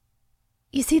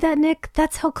You see that, Nick?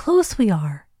 That's how close we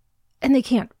are. And they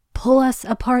can't pull us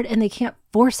apart and they can't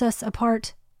force us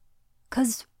apart.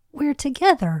 'Cause we're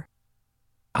together.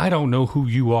 I don't know who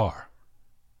you are.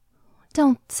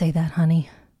 Don't say that, honey.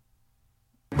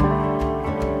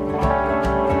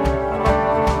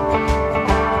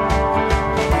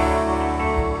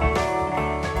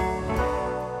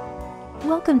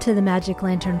 Welcome to the Magic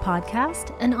Lantern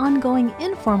Podcast, an ongoing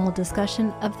informal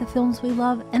discussion of the films we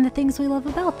love and the things we love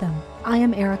about them. I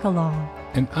am Erica Long.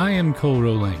 And I am Cole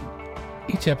Rolane.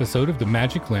 Each episode of the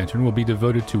Magic Lantern will be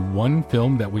devoted to one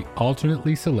film that we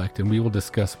alternately select, and we will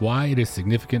discuss why it is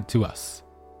significant to us.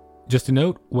 Just a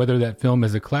note, whether that film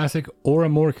is a classic or a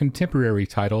more contemporary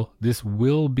title, this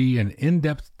will be an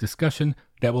in-depth discussion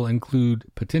that will include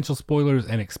potential spoilers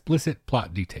and explicit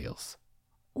plot details.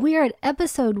 We are at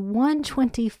episode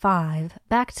 125,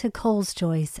 back to Cole's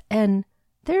choice, and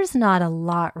there's not a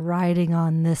lot riding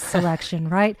on this selection,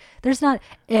 right? There's not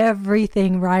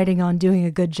everything riding on doing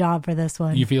a good job for this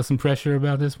one. You feel some pressure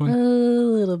about this one? A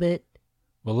little bit.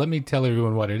 Well, let me tell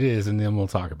everyone what it is, and then we'll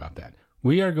talk about that.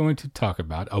 We are going to talk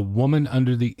about A Woman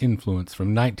Under the Influence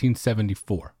from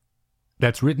 1974.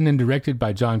 That's written and directed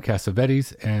by John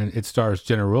Cassavetes, and it stars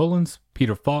Gena Rowlands,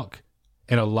 Peter Falk,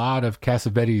 and a lot of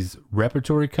Cassavetes'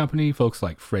 repertory company, folks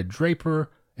like Fred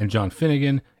Draper and John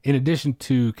Finnegan, in addition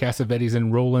to Cassavetes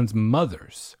and Rowlands'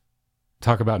 mothers.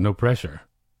 Talk about no pressure.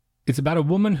 It's about a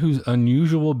woman whose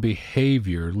unusual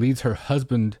behavior leads her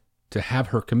husband to have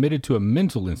her committed to a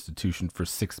mental institution for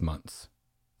 6 months.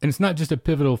 And it's not just a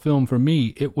pivotal film for me,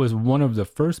 it was one of the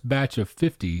first batch of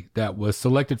 50 that was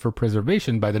selected for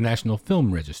preservation by the National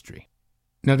Film Registry.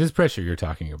 Now, this pressure you're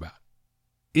talking about,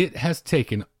 it has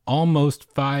taken almost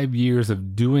 5 years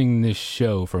of doing this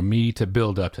show for me to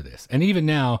build up to this. And even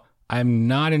now, I'm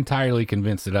not entirely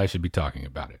convinced that I should be talking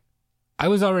about it. I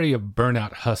was already a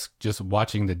burnout husk just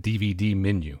watching the DVD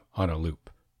menu on a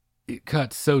loop. It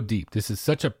cuts so deep. This is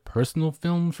such a personal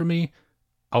film for me.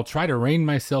 I'll try to rein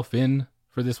myself in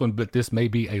for this one, but this may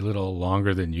be a little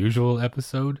longer than usual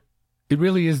episode. It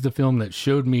really is the film that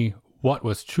showed me what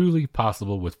was truly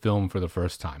possible with film for the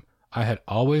first time. I had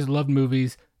always loved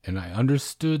movies, and I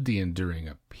understood the enduring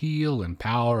appeal and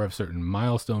power of certain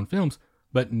milestone films,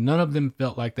 but none of them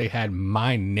felt like they had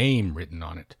my name written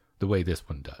on it the way this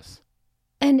one does.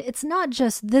 And it's not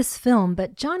just this film,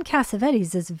 but John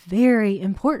Cassavetes is very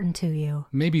important to you.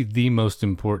 Maybe the most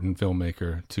important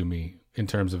filmmaker to me in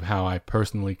terms of how I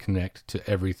personally connect to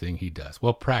everything he does.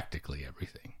 Well, practically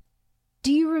everything.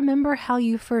 Do you remember how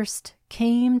you first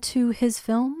came to his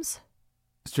films?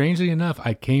 Strangely enough,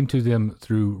 I came to them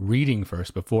through reading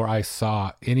first before I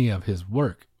saw any of his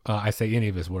work. I say any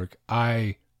of his work.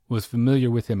 I was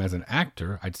familiar with him as an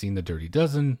actor. I'd seen The Dirty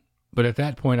Dozen, but at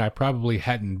that point I probably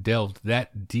hadn't delved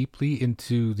that deeply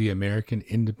into the American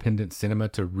independent cinema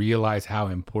to realize how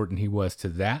important he was to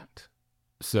that.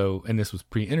 So, and this was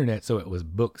pre-internet, so it was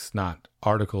books, not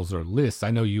articles or lists. I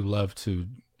know you love to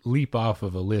leap off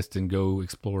of a list and go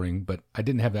exploring, but I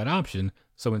didn't have that option.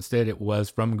 So instead it was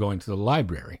from going to the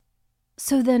library.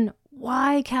 So then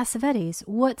why Cassavetes?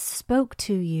 What spoke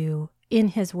to you in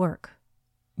his work?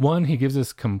 One, he gives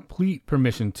us complete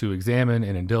permission to examine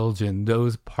and indulge in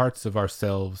those parts of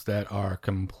ourselves that are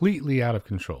completely out of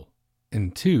control.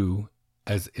 And two,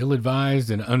 as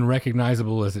ill-advised and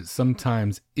unrecognizable as it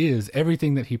sometimes is,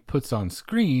 everything that he puts on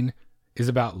screen is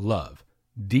about love.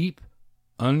 Deep,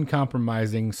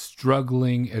 uncompromising,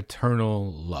 struggling,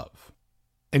 eternal love.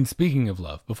 And speaking of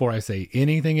love, before I say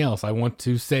anything else, I want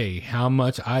to say how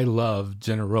much I love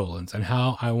Gena Rowlands and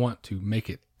how I want to make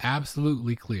it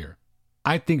absolutely clear.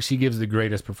 I think she gives the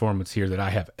greatest performance here that I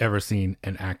have ever seen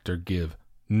an actor give,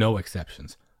 no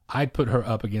exceptions. I'd put her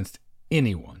up against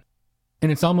anyone.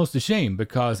 And it's almost a shame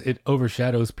because it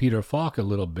overshadows Peter Falk a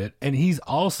little bit, and he's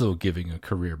also giving a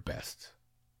career best.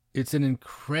 It's an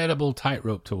incredible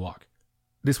tightrope to walk.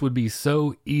 This would be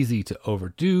so easy to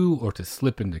overdo or to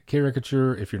slip into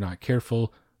caricature if you're not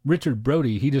careful. Richard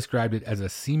Brody, he described it as a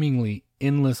seemingly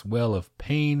endless well of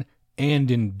pain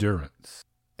and endurance.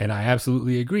 And I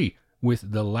absolutely agree,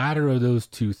 with the latter of those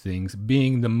two things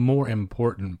being the more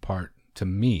important part to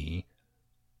me.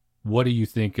 What do you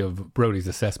think of Brody's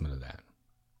assessment of that?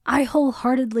 I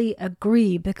wholeheartedly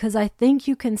agree because I think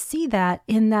you can see that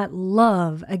in that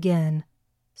love again.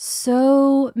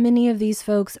 So many of these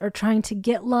folks are trying to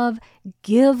get love,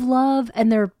 give love,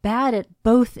 and they're bad at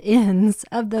both ends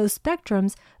of those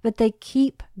spectrums, but they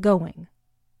keep going.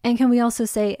 And can we also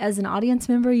say, as an audience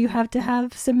member, you have to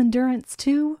have some endurance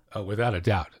too? Oh, without a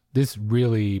doubt. This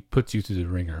really puts you through the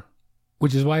ringer,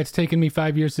 which is why it's taken me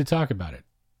 5 years to talk about it.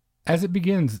 As it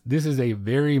begins, this is a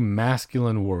very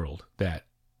masculine world that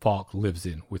Falk lives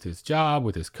in, with his job,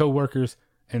 with his coworkers.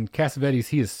 And Cassavetes,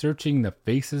 he is searching the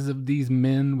faces of these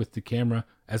men with the camera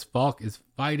as Falk is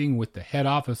fighting with the head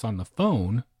office on the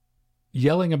phone,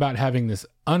 yelling about having this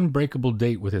unbreakable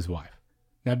date with his wife.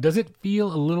 Now, does it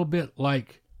feel a little bit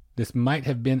like this might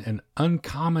have been an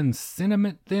uncommon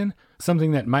sentiment then?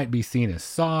 Something that might be seen as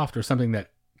soft, or something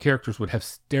that characters would have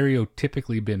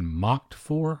stereotypically been mocked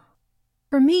for?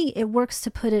 For me, it works to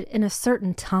put it in a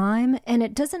certain time, and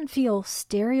it doesn't feel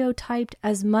stereotyped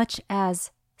as much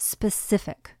as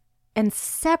specific. And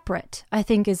separate, I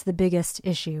think, is the biggest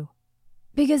issue.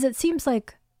 Because it seems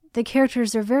like the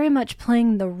characters are very much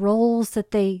playing the roles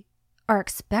that they are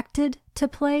expected to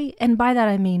play. And by that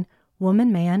I mean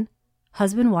woman, man,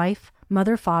 husband, wife,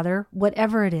 mother, father,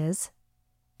 whatever it is.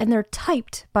 And they're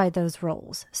typed by those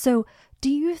roles. So do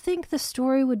you think the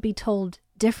story would be told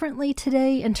differently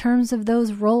today in terms of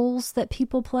those roles that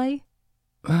people play?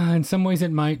 In some ways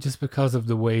it might, just because of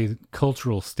the way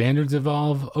cultural standards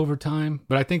evolve over time.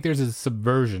 But I think there's a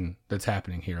subversion that's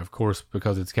happening here, of course,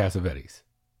 because it's Cassavetes.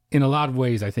 In a lot of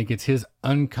ways, I think it's his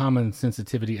uncommon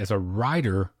sensitivity as a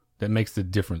writer that makes the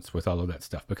difference with all of that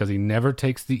stuff, because he never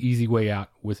takes the easy way out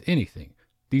with anything.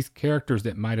 These characters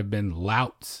that might have been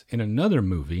louts in another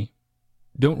movie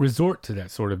don't resort to that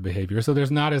sort of behavior, so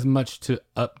there's not as much to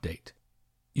update.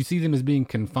 You see them as being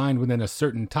confined within a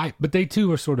certain type, but they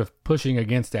too are sort of pushing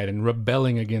against that and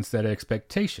rebelling against that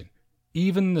expectation.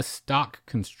 Even the stock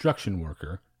construction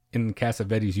worker in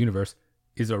Cassavetes' universe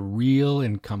is a real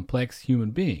and complex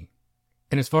human being.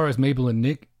 And as far as Mabel and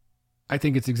Nick, I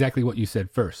think it's exactly what you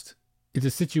said first. It's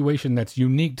a situation that's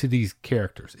unique to these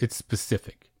characters. It's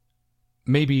specific.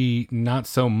 Maybe not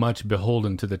so much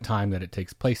beholden to the time that it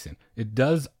takes place in. It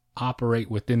does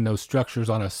operate within those structures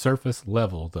on a surface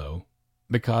level, though,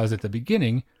 because at the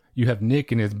beginning, you have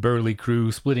Nick and his burly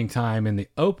crew splitting time in the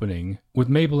opening with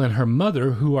Mabel and her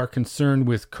mother, who are concerned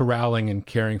with corralling and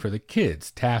caring for the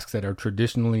kids, tasks that are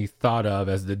traditionally thought of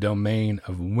as the domain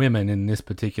of women in this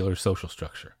particular social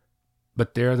structure.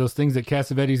 But there are those things that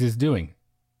Cassavetes is doing.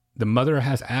 The mother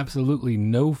has absolutely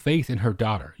no faith in her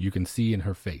daughter, you can see in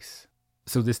her face.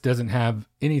 So this doesn't have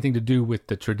anything to do with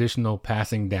the traditional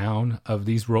passing down of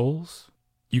these roles.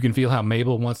 You can feel how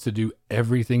Mabel wants to do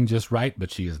everything just right,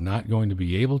 but she is not going to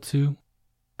be able to.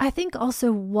 I think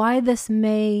also why this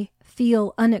may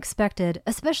feel unexpected,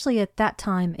 especially at that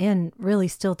time and really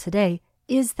still today,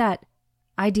 is that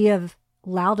idea of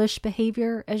loudish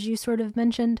behavior, as you sort of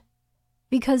mentioned.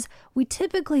 Because we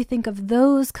typically think of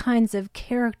those kinds of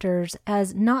characters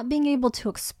as not being able to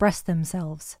express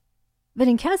themselves. But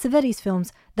in Cassavetes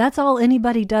films, that's all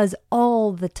anybody does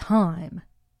all the time.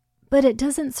 But it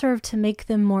doesn't serve to make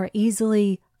them more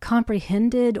easily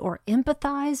comprehended or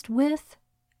empathized with.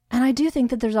 And I do think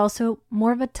that there's also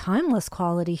more of a timeless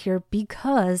quality here,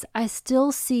 because I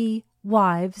still see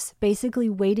wives basically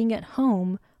waiting at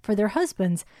home for their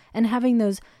husbands and having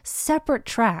those separate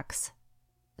tracks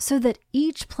so that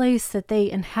each place that they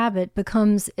inhabit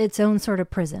becomes its own sort of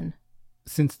prison.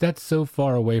 Since that's so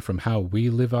far away from how we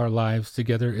live our lives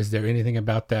together, is there anything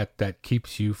about that that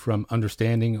keeps you from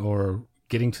understanding or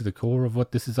getting to the core of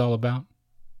what this is all about?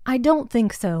 I don't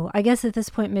think so. I guess at this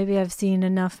point, maybe I've seen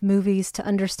enough movies to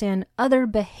understand other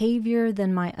behavior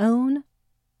than my own.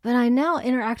 But I now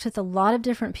interact with a lot of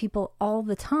different people all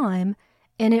the time,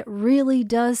 and it really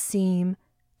does seem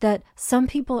that some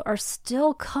people are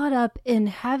still caught up in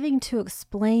having to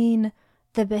explain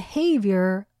the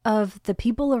behavior of the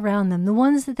people around them, the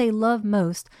ones that they love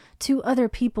most, to other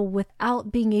people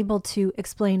without being able to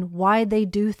explain why they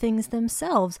do things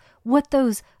themselves, what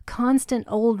those constant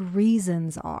old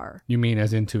reasons are. You mean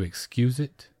as in to excuse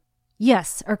it?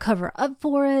 Yes, or cover up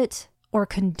for it, or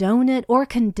condone it, or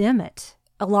condemn it,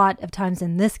 a lot of times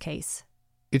in this case.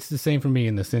 It's the same for me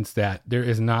in the sense that there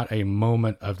is not a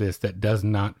moment of this that does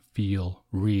not feel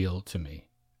real to me,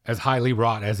 as highly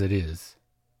wrought as it is.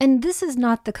 And this is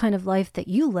not the kind of life that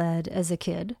you led as a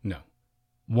kid. No.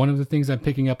 One of the things I'm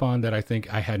picking up on that I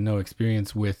think I had no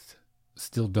experience with,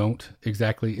 still don't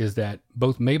exactly, is that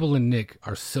both Mabel and Nick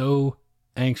are so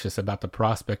anxious about the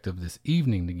prospect of this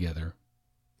evening together.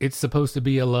 It's supposed to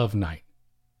be a love night,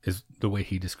 is the way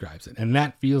he describes it. And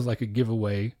that feels like a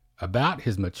giveaway about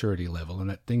his maturity level, and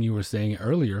that thing you were saying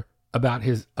earlier about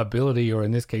his ability, or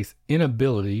in this case,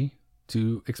 inability,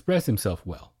 to express himself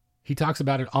well. He talks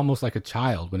about it almost like a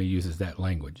child when he uses that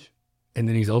language. And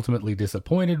then he's ultimately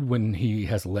disappointed when he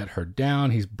has let her down.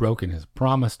 He's broken his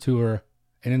promise to her.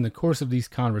 And in the course of these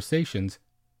conversations,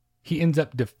 he ends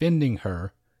up defending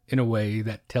her in a way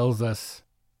that tells us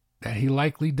that he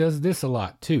likely does this a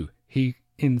lot too. He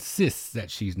insists that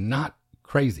she's not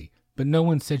crazy, but no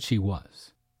one said she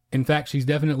was. In fact, she's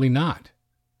definitely not.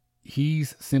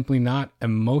 he's simply not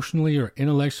emotionally or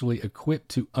intellectually equipped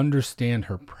to understand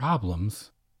her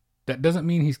problems. That doesn't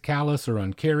mean he's callous or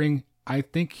uncaring. I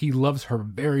think he loves her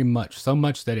very much, so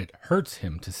much that it hurts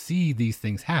him to see these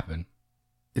things happen.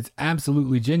 It's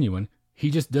absolutely genuine. He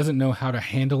just doesn't know how to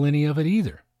handle any of it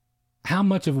either. How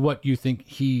much of what you think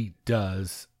he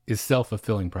does is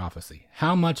self-fulfilling prophecy?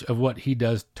 How much of what he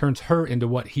does turns her into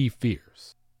what he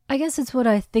fears? I guess it's what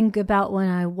I think about when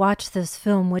I watch this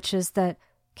film, which is that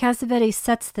Cassavetes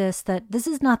sets that this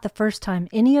is not the first time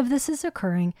any of this is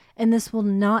occurring, and this will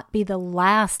not be the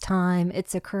last time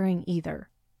it's occurring either.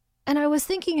 And I was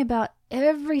thinking about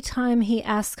every time he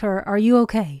asks her, "Are you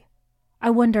okay?" I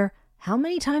wonder, how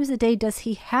many times a day does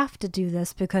he have to do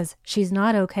this because she's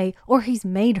not okay or he's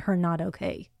made her not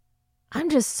okay? I'm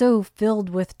just so filled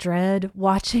with dread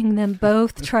watching them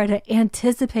both try to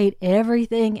anticipate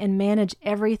everything and manage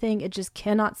everything. It just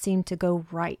cannot seem to go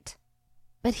right.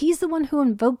 But he's the one who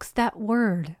invokes that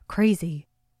word, crazy.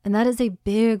 And that is a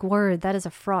big word. That is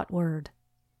a fraught word.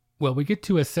 Well, we get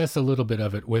to assess a little bit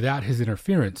of it without his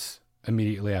interference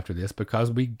immediately after this, because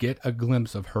we get a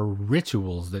glimpse of her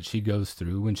rituals that she goes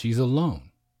through when she's alone.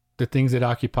 The things that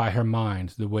occupy her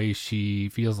mind, the way she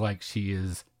feels like she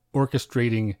is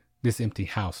orchestrating this empty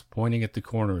house, pointing at the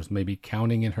corners, maybe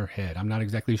counting in her head. I'm not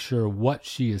exactly sure what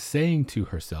she is saying to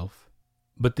herself,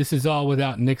 but this is all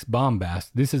without Nick's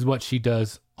bombast. This is what she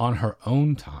does on her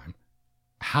own time.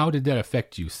 How did that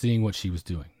affect you, seeing what she was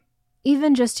doing?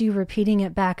 Even just you repeating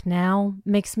it back now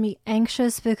makes me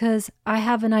anxious because I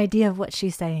have an idea of what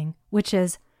she's saying, which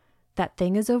is, that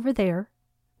thing is over there,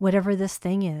 whatever this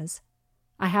thing is.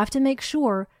 I have to make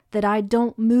sure that I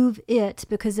don't move it,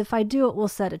 because if I do, it will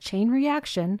set a chain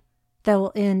reaction that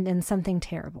will end in something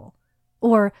terrible.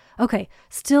 Or, okay,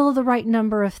 still the right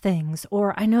number of things.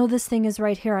 Or, I know this thing is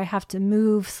right here. I have to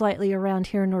move slightly around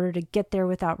here in order to get there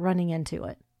without running into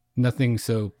it. Nothing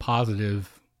so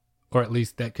positive, or at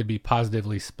least that could be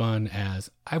positively spun as,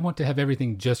 I want to have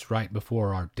everything just right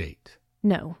before our date.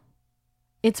 No.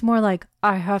 It's more like,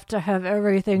 I have to have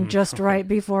everything just right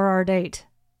before our date.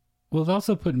 Well, it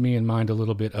also put me in mind a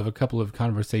little bit of a couple of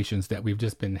conversations that we've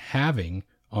just been having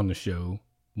on the show.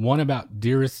 One about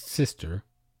Dearest Sister,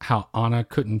 how Anna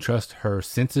couldn't trust her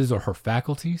senses or her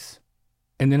faculties.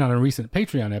 And then on a recent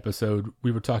Patreon episode,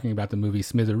 we were talking about the movie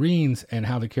Smithereens and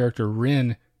how the character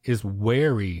Ren is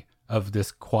wary of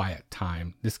this quiet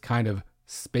time, this kind of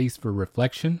space for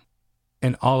reflection,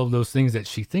 and all of those things that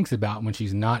she thinks about when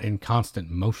she's not in constant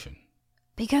motion.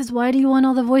 Because why do you want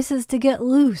all the voices to get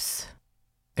loose?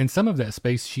 And some of that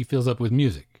space she fills up with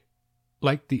music.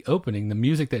 Like the opening, the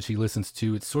music that she listens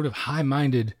to, it's sort of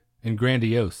high-minded and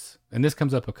grandiose. And this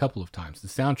comes up a couple of times. The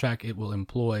soundtrack, it will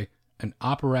employ an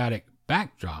operatic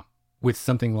backdrop with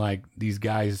something like these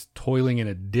guys toiling in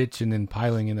a ditch and then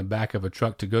piling in the back of a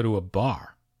truck to go to a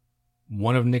bar.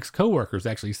 One of Nick's coworkers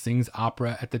actually sings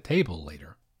opera at the table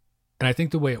later. And I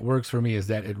think the way it works for me is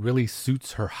that it really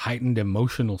suits her heightened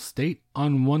emotional state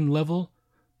on one level,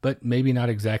 but maybe not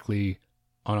exactly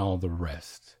on all the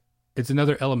rest. It's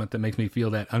another element that makes me feel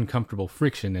that uncomfortable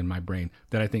friction in my brain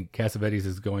that I think Cassavetes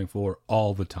is going for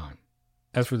all the time.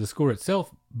 As for the score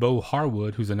itself, Bo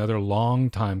Harwood, who's another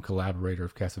long-time collaborator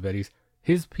of Cassavetes,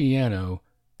 his piano,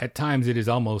 at times it is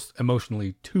almost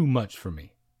emotionally too much for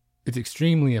me. It's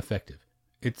extremely effective.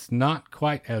 It's not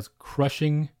quite as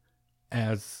crushing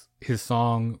as his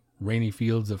song Rainy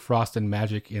Fields of Frost and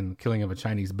Magic in Killing of a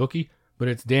Chinese Bookie, but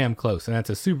it's damn close, and that's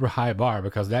a super high bar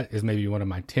because that is maybe one of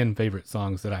my 10 favorite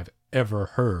songs that I've ever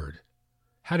heard.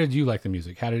 How did you like the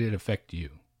music? How did it affect you?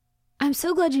 I'm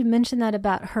so glad you mentioned that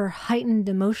about her heightened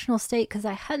emotional state, because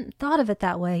I hadn't thought of it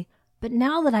that way. But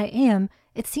now that I am,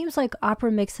 it seems like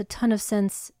opera makes a ton of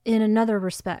sense in another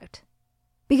respect.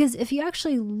 Because if you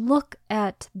actually look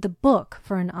at the book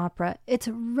for an opera, it's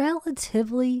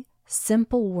relatively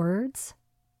simple words,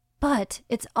 but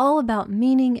it's all about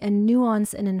meaning and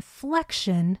nuance and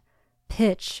inflection,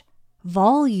 pitch,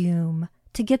 volume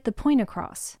to get the point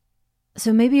across.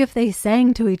 So maybe if they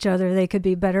sang to each other, they could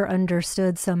be better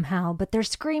understood somehow, but they're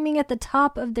screaming at the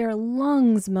top of their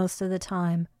lungs most of the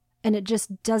time, and it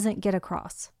just doesn't get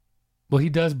across. Well, he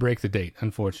does break the date,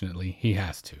 unfortunately. He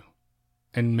has to.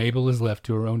 And Mabel is left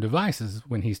to her own devices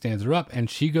when he stands her up, and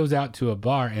she goes out to a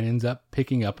bar and ends up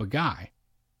picking up a guy.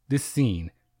 This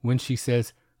scene, when she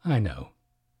says, I know,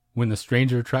 when the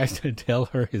stranger tries to tell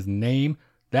her his name,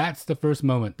 that's the first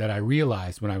moment that I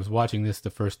realized when I was watching this the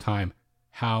first time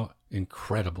how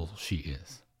incredible she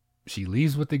is. She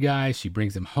leaves with the guy, she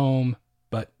brings him home,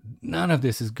 but none of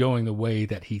this is going the way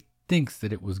that he thinks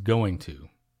that it was going to.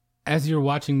 As you're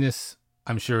watching this,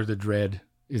 I'm sure the dread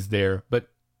is there, but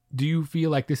do you feel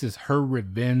like this is her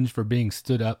revenge for being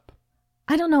stood up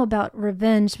I don't know about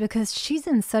revenge because she's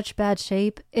in such bad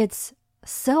shape. It's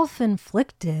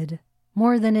self-inflicted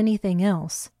more than anything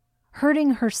else.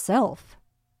 Hurting herself.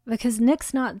 Because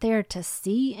Nick's not there to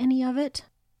see any of it.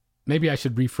 Maybe I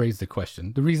should rephrase the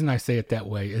question. The reason I say it that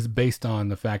way is based on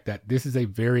the fact that this is a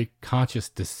very conscious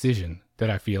decision that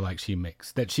I feel like she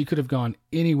makes. That she could have gone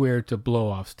anywhere to blow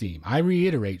off steam. I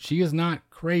reiterate, she is not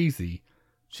crazy.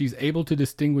 She's able to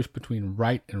distinguish between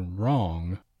right and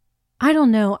wrong. I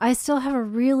don't know. I still have a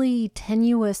really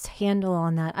tenuous handle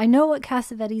on that. I know what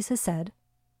Cassavetes has said,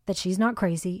 that she's not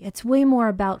crazy. It's way more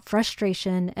about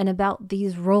frustration and about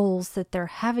these roles that they're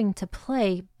having to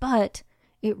play, but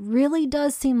it really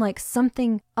does seem like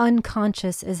something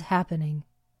unconscious is happening.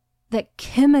 That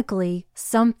chemically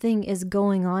something is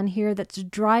going on here that's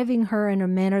driving her in a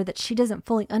manner that she doesn't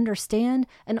fully understand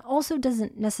and also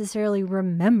doesn't necessarily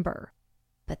remember.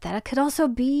 But that could also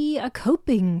be a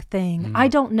coping thing. I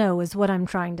don't know is what I'm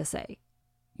trying to say.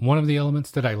 One of the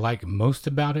elements that I like most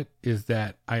about it is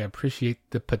that I appreciate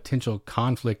the potential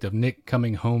conflict of Nick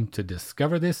coming home to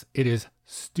discover this. It is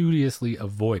studiously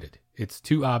avoided. It's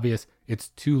too obvious. It's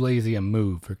too lazy a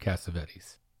move for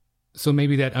Cassavetes. So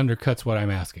maybe that undercuts what I'm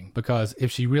asking, because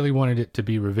if she really wanted it to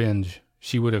be revenge,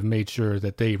 she would have made sure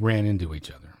that they ran into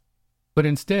each other. But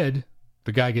instead,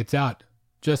 the guy gets out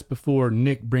just before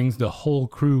Nick brings the whole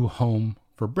crew home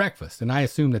for breakfast. And I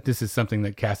assume that this is something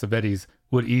that Cassavetes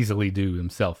would easily do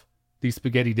himself. These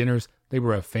spaghetti dinners, they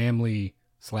were a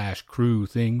family/crew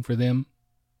thing for them.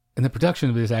 And the production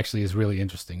of this actually is really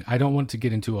interesting. I don't want to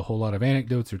get into a whole lot of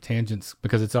anecdotes or tangents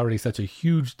because it's already such a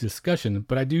huge discussion,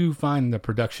 but I do find the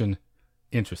production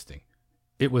interesting.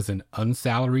 It was an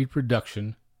unsalaried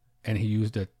production, and he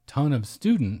used a ton of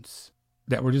students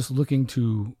that were just looking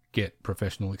to get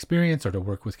professional experience or to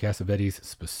work with Cassavetes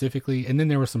specifically. And then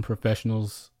there were some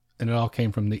professionals, and it all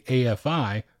came from the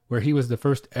AFI, where he was the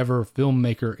first ever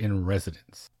filmmaker in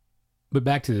residence. But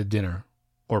back to the dinner,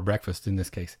 or breakfast in this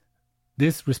case.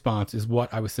 This response is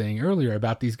what I was saying earlier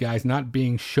about these guys not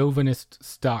being chauvinist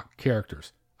stock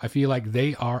characters. I feel like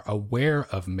they are aware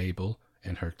of Mabel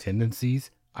and her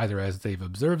tendencies, either as they've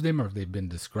observed them or they've been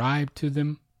described to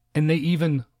them. And they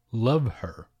even love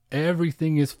her.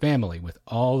 Everything is family with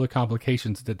all the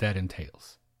complications that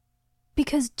entails.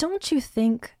 Because don't you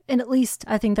think, and at least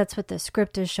I think that's what the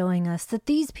script is showing us, that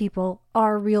these people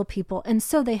are real people, and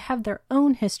so they have their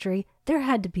own history. There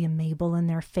had to be a Mabel in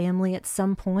their family at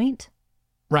some point.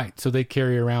 Right, so they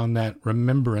carry around that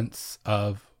remembrance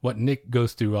of what Nick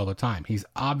goes through all the time. He's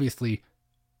obviously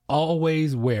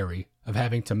always wary of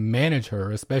having to manage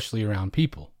her, especially around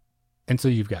people. And so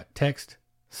you've got text,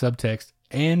 subtext,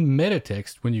 and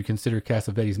metatext when you consider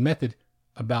Cassavetes' method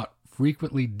about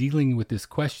frequently dealing with this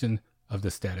question of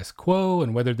the status quo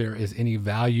and whether there is any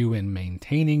value in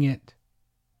maintaining it.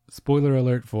 Spoiler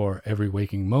alert for Every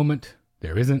Waking Moment,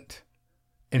 there isn't.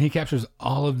 And he captures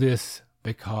all of this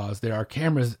because there are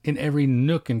cameras in every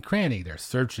nook and cranny. They're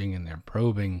searching and they're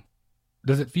probing.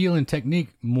 Does it feel in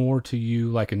technique more to you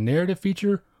like a narrative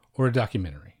feature or a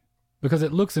documentary? Because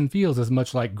it looks and feels as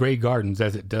much like Grey Gardens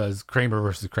as it does Kramer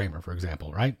versus Kramer, for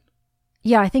example, right?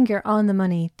 Yeah, I think you're on the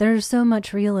money. There's so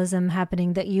much realism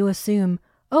happening that you assume,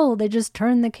 oh, they just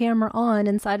turned the camera on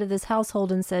inside of this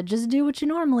household and said, just do what you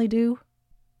normally do.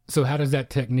 So how does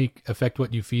that technique affect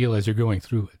what you feel as you're going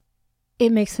through it?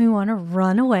 It makes me want to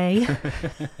run away.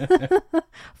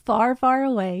 Far, far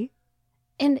away.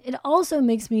 And it also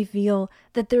makes me feel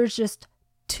that there's just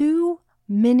too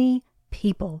many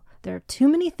people. There are too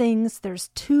many things. There's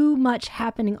too much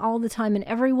happening all the time, and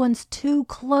everyone's too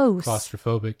close.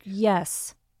 Claustrophobic.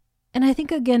 Yes. And I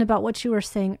think again about what you were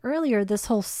saying earlier, this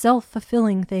whole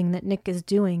self-fulfilling thing that Nick is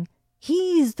doing.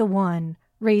 He's the one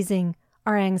raising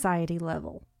our anxiety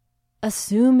level.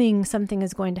 Assuming something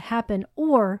is going to happen,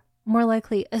 or more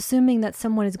likely, assuming that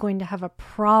someone is going to have a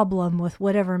problem with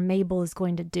whatever Mabel is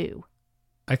going to do.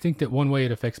 I think that one way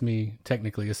it affects me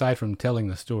technically, aside from telling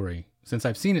the story, since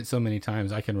I've seen it so many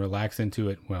times, I can relax into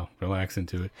it,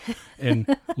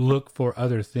 and look for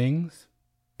other things.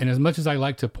 And as much as I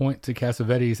like to point to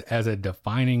Cassavetes as a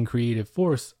defining creative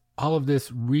force, all of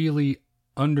this really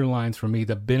underlines for me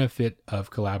the benefit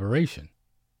of collaboration.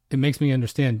 It makes me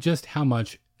understand just how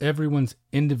much everyone's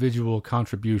individual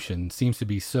contribution seems to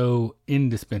be so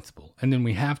indispensable. And then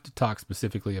we have to talk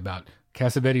specifically about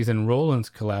Cassavetes and Roland's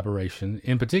collaboration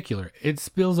in particular. It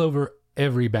spills over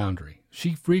every boundary.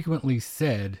 She frequently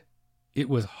said it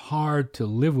was hard to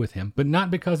live with him, but not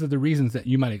because of the reasons that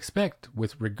you might expect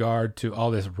with regard to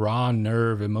all this raw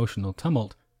nerve emotional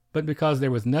tumult, but because there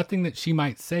was nothing that she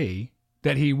might say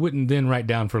that he wouldn't then write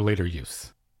down for later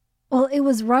use. Well, it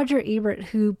was Roger Ebert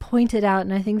who pointed out,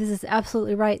 and I think this is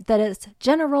absolutely right, that it's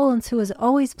Gena Rowlands who is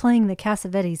always playing the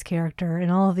Cassavetes character in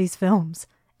all of these films.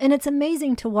 And it's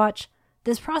amazing to watch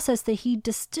this process that he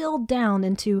distilled down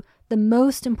into the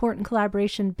most important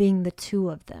collaboration being the two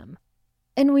of them.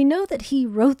 And we know that he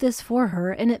wrote this for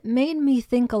her, and it made me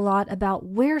think a lot about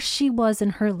where she was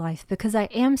in her life, because I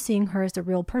am seeing her as a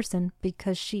real person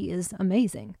because she is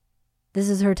amazing. This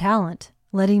is her talent,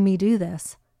 letting me do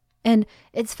this. And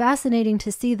it's fascinating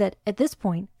to see that at this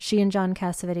point, she and John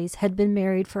Cassavetes had been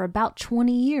married for about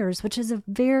 20 years, which is a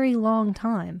very long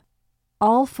time.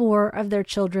 All 4 of their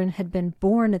children had been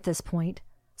born at this point,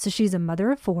 so she's a mother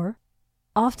of 4.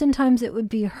 Oftentimes it would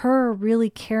be her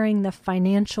really carrying the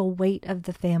financial weight of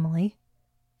the family.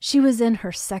 She was in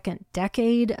her 2nd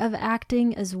decade of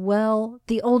acting as well.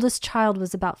 The oldest child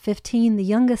was about 15, the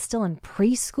youngest still in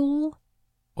preschool.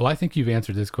 Well, I think you've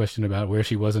answered this question about where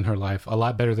she was in her life a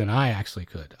lot better than I actually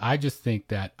could. I just think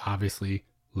that obviously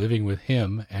living with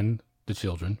him and the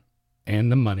children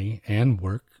and the money and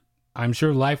work, I'm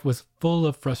sure life was full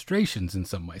of frustrations in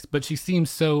some ways, but she seems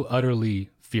so utterly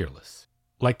fearless.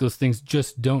 Like those things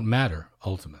just don't matter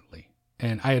ultimately.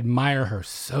 And I admire her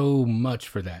so much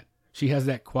for that. She has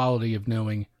that quality of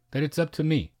knowing that it's up to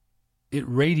me. It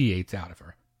radiates out of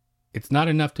her. It's not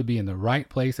enough to be in the right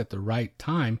place at the right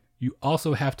time. You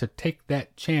also have to take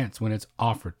that chance when it's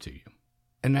offered to you.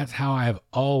 And that's how I have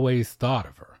always thought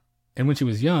of her. And when she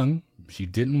was young, she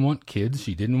didn't want kids.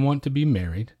 She didn't want to be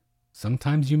married.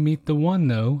 Sometimes you meet the one,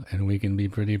 though, and we can be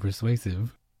pretty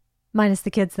persuasive. Minus the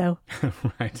kids, though.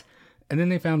 Right. And then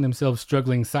they found themselves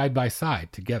struggling side by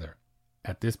side together.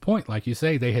 At this point, like you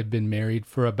say, they had been married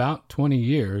for about 20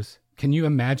 years. Can you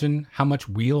imagine how much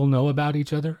we'll know about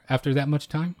each other after that much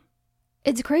time?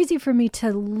 It's crazy for me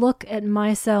to look at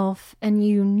myself and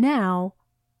you now,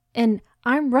 and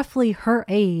I'm roughly her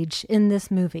age in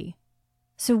this movie.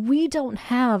 So we don't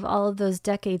have all of those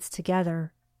decades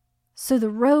together. So the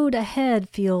road ahead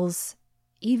feels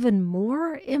even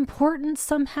more important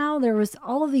somehow. There was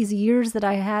all of these years that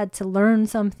I had to learn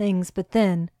some things, but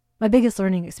then my biggest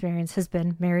learning experience has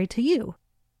been married to you.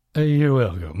 You're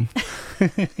welcome.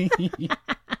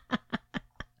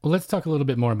 Well, let's talk a little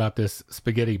bit more about this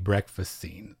spaghetti breakfast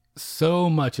scene. So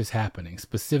much is happening,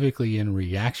 specifically in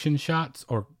reaction shots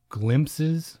or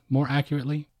glimpses, more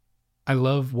accurately. I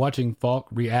love watching Falk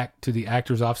react to the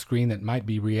actors off screen that might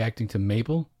be reacting to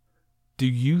Mabel. Do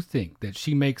you think that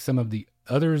she makes some of the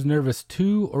others nervous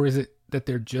too, or is it that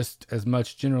they're just as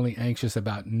much generally anxious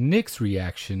about Nick's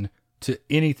reaction to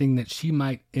anything that she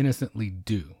might innocently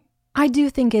do? I do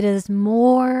think it is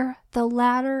more the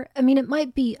latter. I mean, it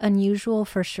might be unusual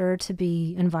for sure to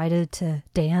be invited to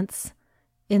dance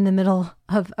in the middle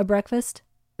of a breakfast,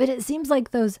 but it seems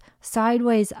like those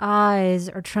sideways eyes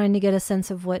are trying to get a sense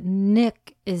of what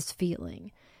Nick is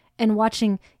feeling and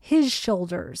watching his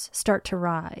shoulders start to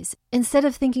rise instead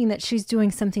of thinking that she's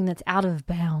doing something that's out of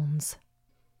bounds.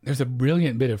 There's a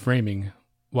brilliant bit of framing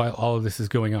while all of this is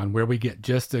going on, where we get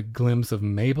just a glimpse of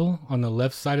Mabel on the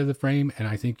left side of the frame, and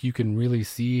I think you can really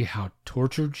see how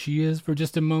tortured she is for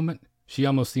just a moment. She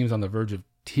almost seems on the verge of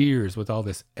tears with all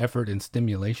this effort and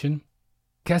stimulation.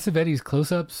 Cassavetes'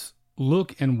 close-ups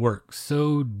look and work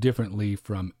so differently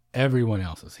from everyone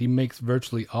else's. He makes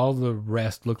virtually all the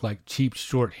rest look like cheap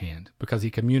shorthand because he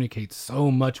communicates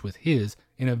so much with his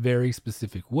in a very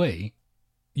specific way.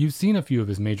 You've seen a few of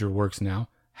his major works now.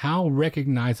 How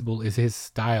recognizable is his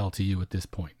style to you at this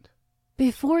point?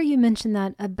 Before you mentioned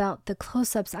that about the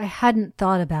close-ups, I hadn't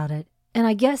thought about it. And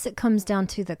I guess it comes down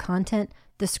to the content,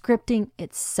 the scripting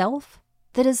itself,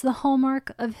 that is the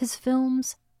hallmark of his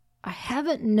films. I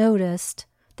haven't noticed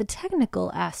the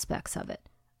technical aspects of it.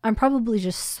 I'm probably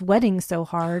just sweating so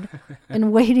hard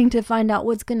and waiting to find out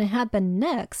what's going to happen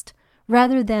next,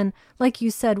 rather than, like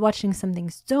you said, watching something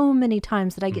so many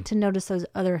times that I get to notice those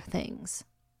other things.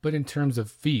 But in terms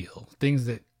of feel, things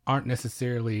that aren't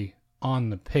necessarily on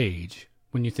the page,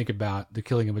 when you think about The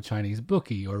Killing of a Chinese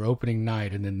Bookie or Opening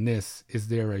Night and then this, is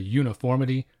there a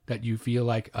uniformity that you feel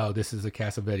like, oh, this is a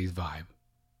Cassavetes vibe?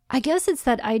 I guess it's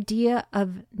that idea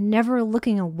of never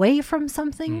looking away from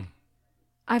something.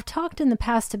 I've talked in the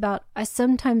past about I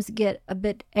sometimes get a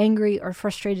bit angry or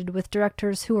frustrated with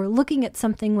directors who are looking at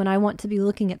something when I want to be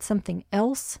looking at something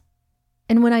else.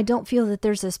 And when I don't feel that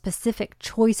there's a specific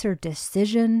choice or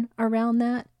decision around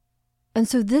that. And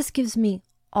so this gives me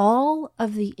all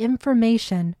of the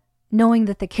information, knowing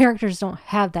that the characters don't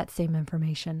have that same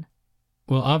information.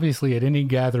 Well, obviously, at any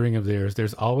gathering of theirs,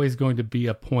 there's always going to be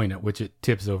a point at which it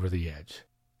tips over the edge.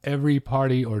 Every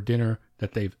party or dinner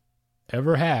that they've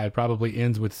ever had probably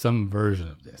ends with some version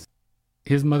of this.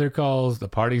 His mother calls, the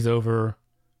party's over,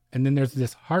 And then there's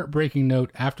this heartbreaking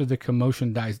note after the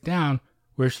commotion dies down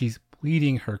where she's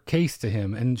pleading her case to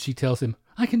him and she tells him,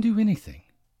 I can do anything.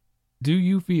 Do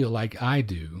you feel like I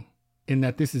do in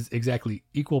that this is exactly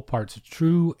equal parts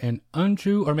true and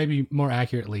untrue, or maybe more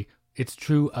accurately, it's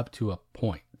true up to a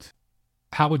point?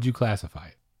 How would you classify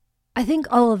it? I think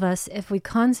all of us, if we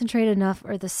concentrate enough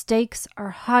or the stakes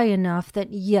are high enough that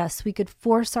yes, we could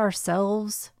force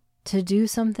ourselves to do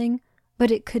something,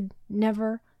 but it could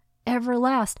never, ever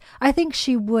last. I think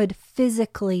she would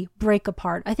physically break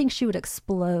apart. I think she would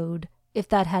explode if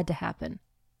that had to happen.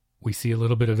 We see a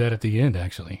little bit of that at the end,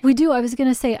 actually. We do. I was going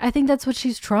to say, I think that's what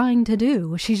she's trying to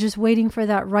do. She's just waiting for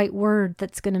that right word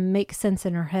that's going to make sense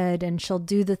in her head, and she'll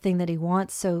do the thing that he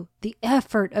wants. So the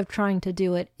effort of trying to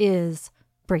do it is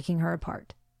breaking her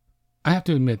apart. I have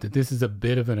to admit that this is a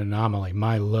bit of an anomaly,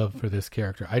 my love for this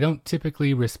character. I don't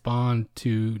typically respond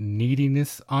to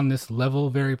neediness on this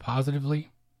level very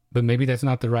positively, but maybe that's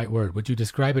not the right word. Would you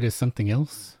describe it as something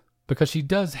else? Because she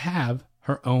does have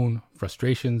her own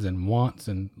frustrations and wants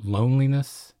and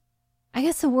loneliness. I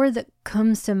guess the word that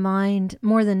comes to mind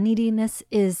more than neediness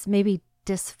is maybe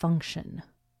dysfunction.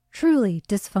 Truly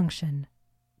dysfunction.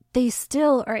 They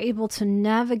still are able to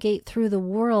navigate through the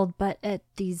world, but at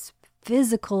these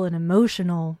physical and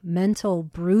emotional, mental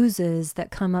bruises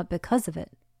that come up because of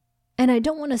it. And I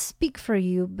don't want to speak for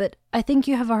you, but I think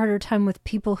you have a harder time with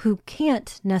people who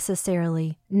can't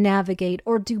necessarily navigate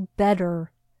or do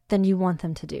better than you want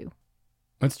them to do.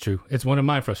 That's true. It's one of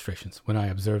my frustrations when I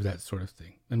observe that sort of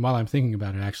thing. And while I'm thinking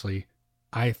about it, actually,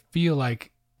 I feel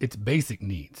like it's basic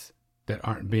needs that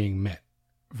aren't being met.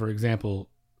 For example,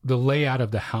 the layout of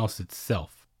the house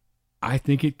itself. I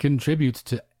think it contributes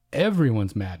to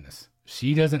everyone's madness.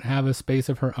 She doesn't have a space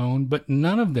of her own, but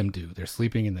none of them do. They're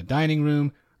sleeping in the dining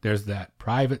room. There's that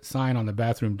private sign on the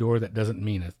bathroom door that doesn't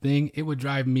mean a thing. It would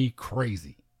drive me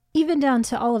crazy. Even down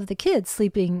to all of the kids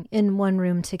sleeping in one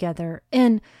room together.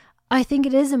 And I think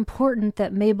it is important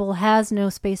that Mabel has no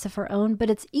space of her own, but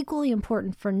it's equally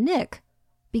important for Nick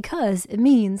because it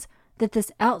means that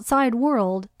this outside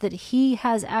world that he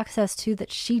has access to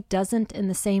that she doesn't in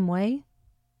the same way,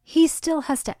 he still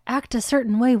has to act a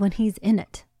certain way when he's in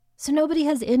it. So nobody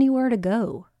has anywhere to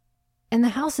go. And the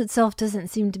house itself doesn't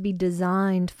seem to be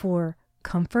designed for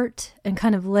comfort and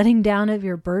kind of letting down of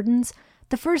your burdens.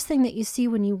 The first thing that you see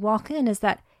when you walk in is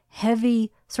that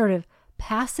heavy sort of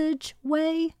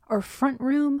passageway or front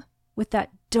room with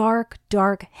that dark,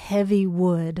 dark, heavy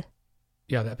wood.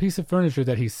 Yeah, that piece of furniture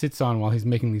that he sits on while he's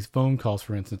making these phone calls,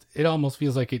 for instance, it almost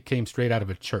feels like it came straight out of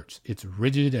a church. It's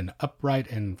rigid and upright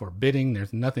and forbidding.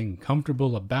 There's nothing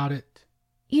comfortable about it.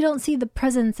 You don't see the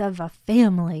presence of a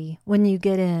family when you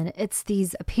get in. It's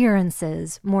these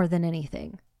appearances more than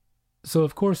anything. So,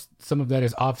 of course, some of that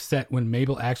is offset when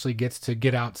Mabel actually gets to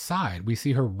get outside. We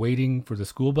see her waiting for the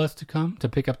school bus to come to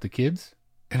pick up the kids.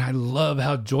 And I love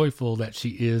how joyful that she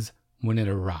is when it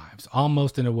arrives,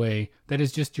 almost in a way that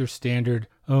is just your standard,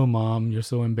 oh, Mom, you're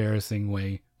so embarrassing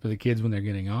way for the kids when they're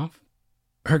getting off.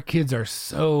 Her kids are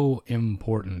so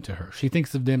important to her. She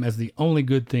thinks of them as the only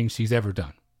good thing she's ever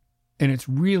done. And it's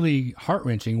really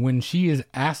heart-wrenching when she is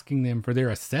asking them for their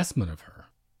assessment of her.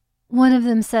 One of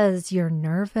them says, you're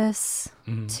nervous,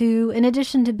 too, in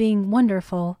addition to being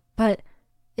wonderful. But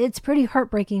it's pretty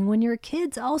heartbreaking when your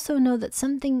kids also know that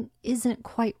something isn't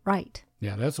quite right.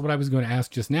 Yeah, that's what I was going to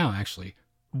ask just now, actually.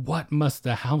 What must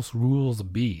the house rules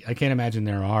be? I can't imagine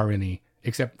there are any,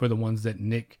 except for the ones that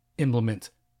Nick implements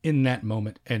in that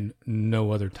moment and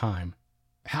no other time.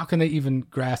 How can they even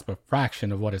grasp a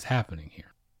fraction of what is happening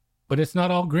here? But it's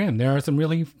not all grim. There are some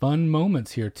really fun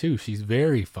moments here, too. She's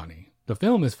very funny. The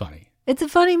film is funny. It's a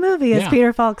funny movie, as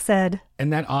Peter Falk said.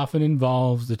 And that often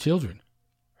involves the children.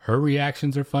 Her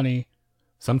reactions are funny.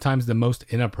 Sometimes the most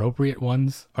inappropriate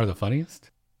ones are the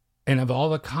funniest. And of all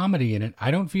the comedy in it,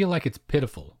 I don't feel like it's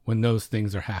pitiful when those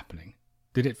things are happening.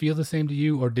 Did it feel the same to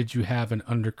you, or did you have an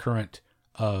undercurrent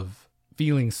of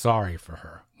feeling sorry for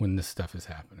her when this stuff is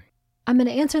happening? I'm going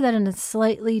to answer that in a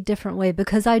slightly different way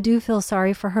because I do feel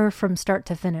sorry for her from start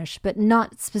to finish, but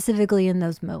not specifically in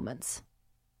those moments.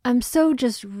 I'm so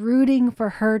just rooting for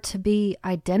her to be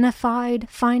identified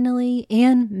finally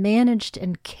and managed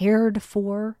and cared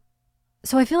for.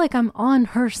 So I feel like I'm on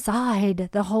her side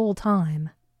the whole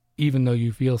time. Even though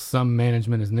you feel some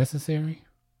management is necessary?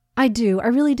 I do. I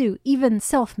really do. Even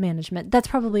self-management. That's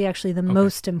probably actually the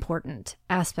most important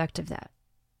aspect of that.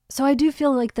 So I do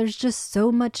feel like there's just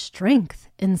so much strength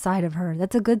inside of her.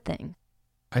 That's a good thing.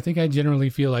 I think I generally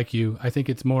feel like you. I think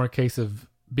it's more a case of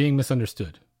being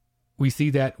misunderstood. We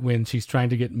see that when she's trying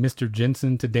to get Mr.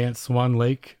 Jensen to dance Swan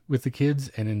Lake with the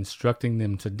kids and instructing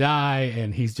them to die,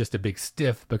 and he's just a big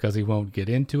stiff because he won't get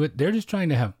into it. They're just trying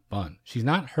to have fun. She's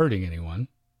not hurting anyone.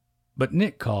 But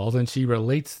Nick calls and she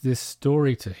relates this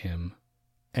story to him,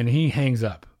 and he hangs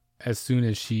up as soon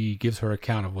as she gives her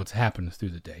account of what's happened through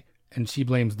the day. And she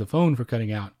blames the phone for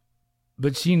cutting out.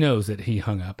 But she knows that he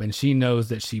hung up, and she knows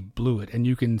that she blew it, and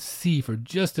you can see for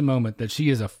just a moment that she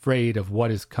is afraid of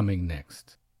what is coming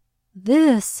next.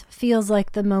 This feels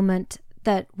like the moment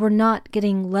that we're not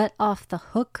getting let off the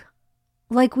hook,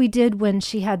 like we did when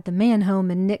she had the man home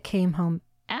and Nick came home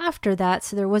after that,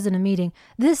 so there wasn't a meeting.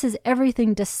 This is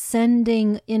everything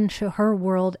descending into her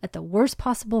world at the worst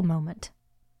possible moment.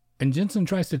 And Jensen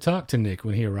tries to talk to Nick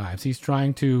when he arrives. He's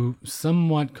trying to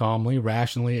somewhat calmly,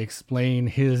 rationally explain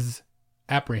his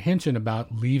apprehension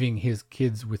about leaving his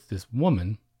kids with this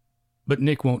woman, but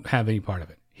Nick won't have any part of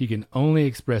it. He can only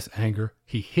express anger.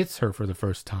 He hits her for the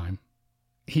first time.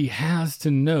 He has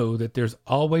to know that there's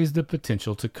always the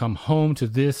potential to come home to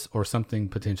this or something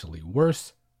potentially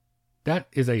worse. That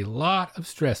is a lot of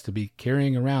stress to be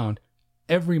carrying around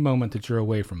every moment that you're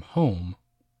away from home.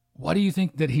 What do you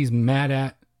think that he's mad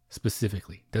at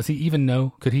specifically? Does he even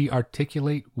know? Could he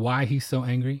articulate why he's so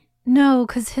angry? No,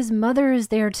 because his mother is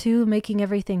there too, making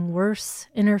everything worse,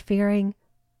 interfering.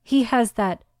 He has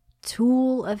that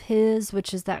tool of his,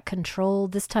 which is that control,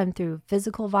 this time through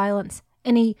physical violence.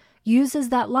 And he uses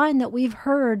that line that we've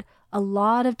heard a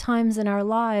lot of times in our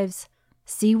lives,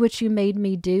 see what you made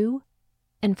me do.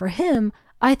 And for him,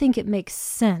 I think it makes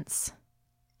sense,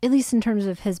 at least in terms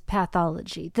of his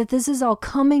pathology, that this is all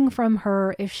coming from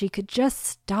her. If she could just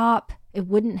stop, it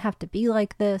wouldn't have to be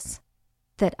like this.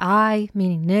 That I,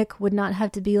 meaning Nick, would not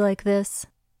have to be like this.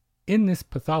 In this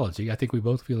pathology, I think we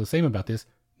both feel the same about this.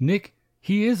 Nick,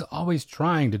 he is always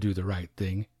trying to do the right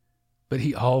thing, but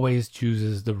he always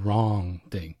chooses the wrong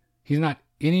thing. He's not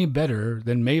any better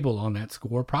than Mabel on that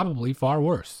score, probably far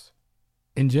worse.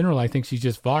 In general, I think she's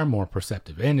just far more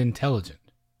perceptive and intelligent.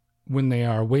 When they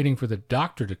are waiting for the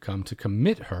doctor to come to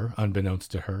commit her,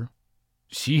 unbeknownst to her,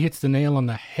 she hits the nail on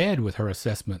the head with her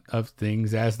assessment of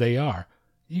things as they are.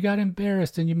 You got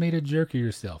embarrassed and you made a jerk of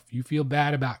yourself. You feel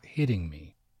bad about hitting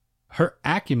me. Her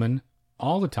acumen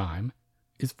all the time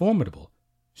is formidable.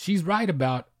 She's right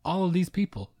about all of these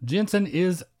people. Jensen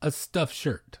is a stuffed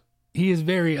shirt. He is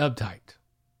very uptight.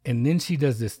 And then she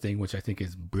does this thing, which I think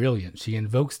is brilliant. She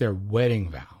invokes their wedding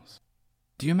vows.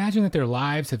 Do you imagine that their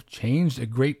lives have changed a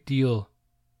great deal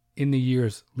in the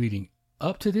years leading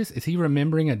up to this? Is he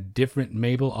remembering a different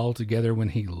Mabel altogether when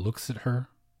he looks at her?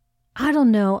 I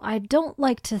don't know. I don't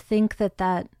like to think that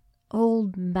that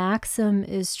old maxim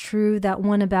is true, that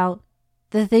one about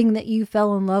the thing that you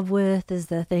fell in love with is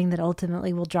the thing that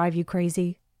ultimately will drive you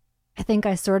crazy. I think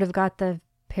I sort of got the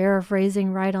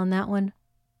paraphrasing right on that one.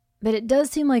 But it does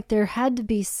seem like there had to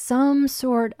be some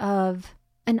sort of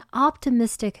an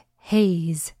optimistic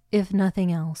haze, if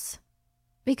nothing else.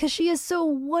 Because she is so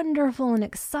wonderful and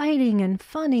exciting and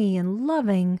funny and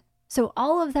loving, so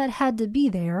all of that had to be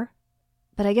there.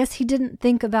 But I guess he didn't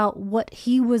think about what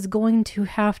he was going to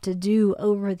have to do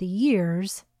over the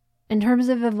years in terms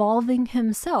of evolving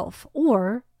himself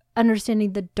or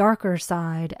understanding the darker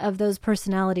side of those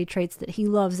personality traits that he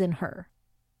loves in her.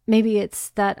 Maybe it's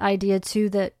that idea too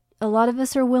that a lot of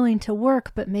us are willing to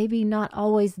work, but maybe not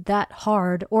always that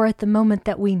hard or at the moment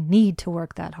that we need to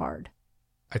work that hard.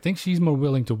 I think she's more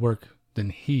willing to work than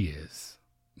he is.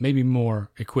 Maybe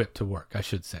more equipped to work, I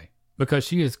should say. Because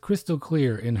she is crystal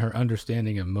clear in her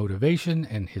understanding of motivation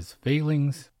and his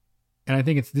failings. And I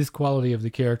think it's this quality of the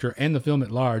character and the film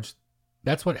at large,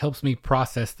 that's what helps me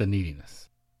process the neediness.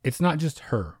 It's not just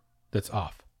her that's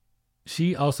off.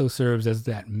 She also serves as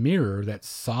that mirror that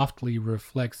softly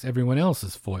reflects everyone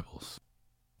else's foibles.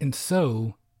 And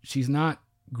so, she's not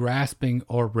grasping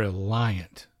or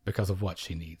reliant because of what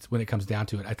she needs. When it comes down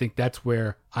to it, I think that's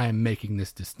where I am making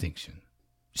this distinction.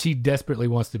 She desperately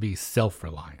wants to be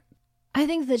self-reliant. I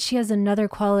think that she has another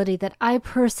quality that I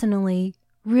personally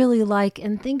really like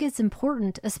and think is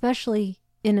important, especially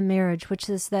in a marriage, which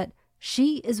is that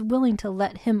she is willing to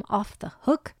let him off the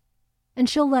hook, and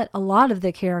she'll let a lot of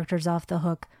the characters off the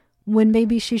hook when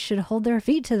maybe she should hold their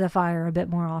feet to the fire a bit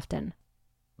more often.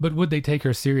 But would they take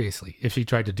her seriously if she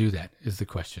tried to do that, is the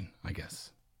question, I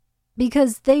guess.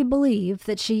 Because they believe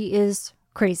that she is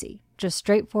crazy, just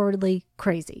straightforwardly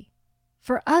crazy.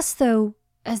 For us, though,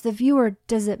 as the viewer,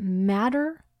 does it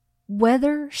matter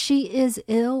whether she is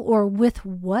ill or with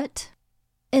what?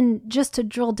 And just to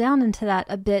drill down into that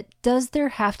a bit, does there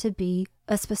have to be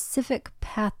a specific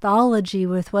pathology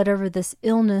with whatever this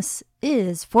illness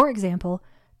is? For example,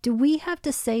 do we have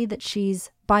to say that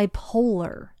she's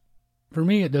bipolar For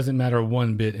me, it doesn't matter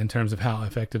one bit in terms of how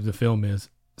effective the film is.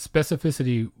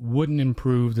 Specificity wouldn't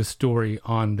improve the story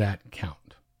on that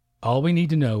count. All we need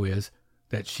to know is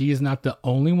that she is not the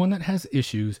only one that has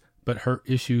issues, but her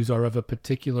issues are of a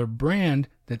particular brand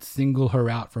that single her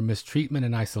out for mistreatment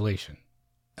and isolation.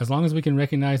 As long as we can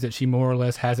recognize that she more or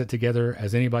less has it together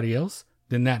as anybody else,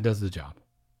 then that does the job.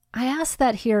 I ask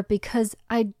that here because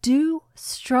I do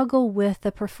struggle with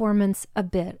the performance a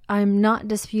bit. I'm not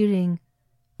disputing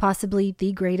possibly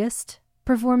the greatest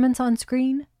performance on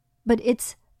screen, but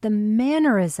it's the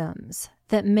mannerisms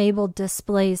that Mabel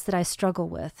displays that I struggle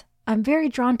with. I'm very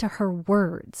drawn to her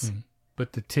words.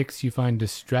 But the tics you find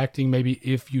distracting, maybe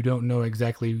if you don't know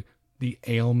exactly the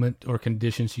ailment or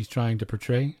condition she's trying to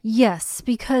portray? Yes,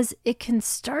 because it can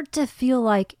start to feel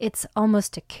like it's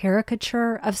almost a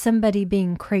caricature of somebody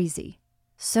being crazy.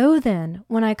 So then,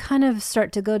 when I kind of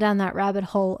start to go down that rabbit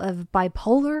hole of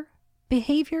bipolar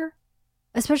behavior,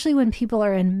 especially when people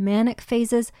are in manic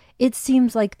phases, it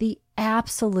seems like the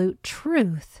absolute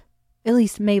truth, at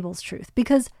least Mabel's truth,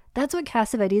 because that's what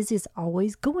Cassavetes is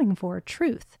always going for,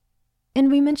 truth.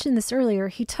 And we mentioned this earlier.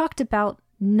 He talked about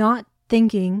not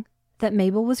thinking that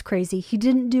Mabel was crazy. He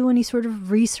didn't do any sort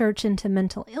of research into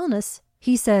mental illness.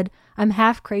 He said, I'm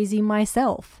half crazy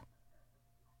myself.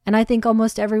 And I think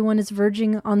almost everyone is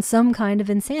verging on some kind of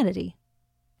insanity.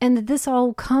 And that this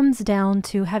all comes down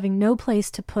to having no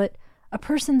place to put a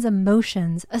person's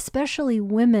emotions, especially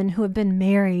women who have been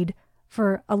married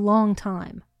for a long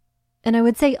time. And I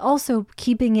would say also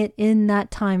keeping it in that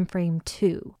time frame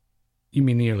too. You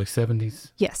mean the early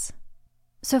 70s? Yes.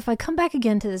 So if I come back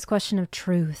again to this question of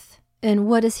truth, and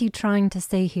what is he trying to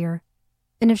say here?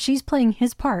 And if she's playing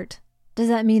his part, does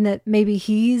that mean that maybe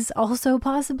he's also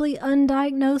possibly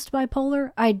undiagnosed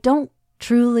bipolar? I don't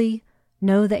truly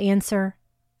know the answer.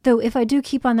 Though if I do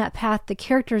keep on that path, the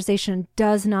characterization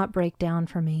does not break down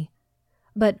for me.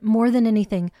 But more than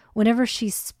anything, whenever she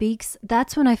speaks,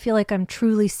 that's when I feel like I'm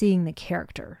truly seeing the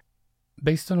character.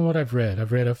 Based on what I've read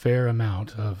a fair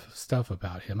amount of stuff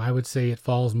about him. I would say it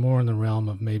falls more in the realm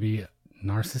of maybe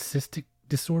narcissistic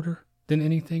disorder than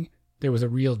anything. There was a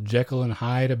real Jekyll and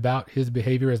Hyde about his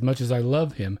behavior. As much as I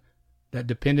love him, that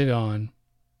depended on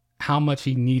how much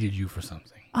he needed you for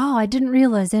something. Oh, I didn't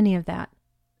realize any of that.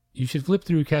 You should flip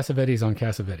through Cassavetes on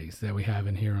Cassavetes that we have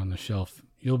in here on the shelf.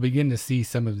 You'll begin to see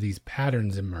some of these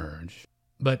patterns emerge.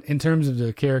 But in terms of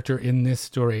the character in this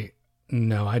story,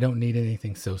 no, I don't need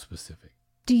anything so specific.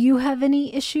 Do you have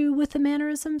any issue with the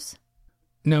mannerisms?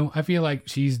 No, I feel like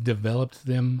she's developed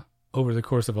them over the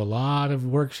course of a lot of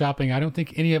workshopping. I don't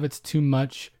think any of it's too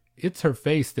much. It's her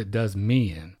face that does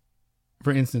me in.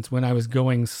 For instance, when I was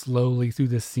going slowly through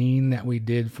the scene that we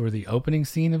did for the opening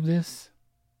scene of this,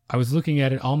 I was looking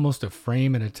at it almost a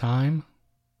frame at a time.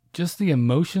 Just the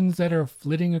emotions that are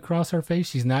flitting across her face.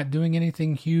 She's not doing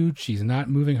anything huge. She's not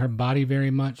moving her body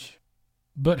very much.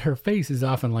 But her face is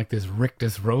often like this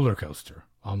rictus roller coaster,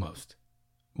 almost.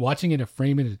 Watching it a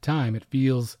frame at a time, it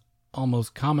feels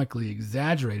almost comically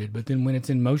exaggerated, but then when it's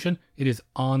in motion, it is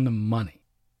on the money.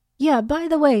 Yeah, by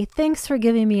the way, thanks for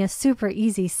giving me a super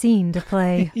easy scene to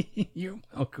play. You're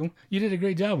welcome. You did a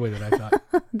great job with it, I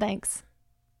thought. Thanks.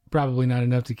 Probably not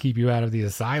enough to keep you out of the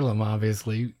asylum,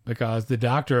 obviously, because the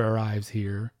doctor arrives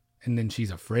here, and then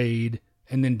she's afraid,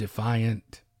 and then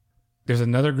defiant. There's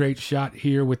another great shot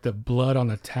here with the blood on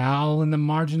the towel in the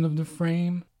margin of the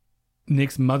frame.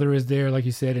 Nick's mother is there, like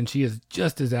you said, and she is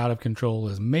just as out of control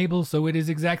as Mabel, so it is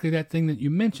exactly that thing that you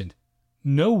mentioned.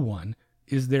 No one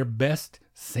is their best,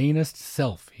 sanest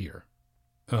self here.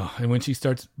 Oh, and when she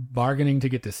starts bargaining to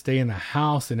get to stay in the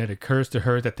house, and it occurs to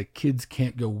her that the kids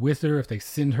can't go with her if they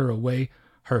send her away,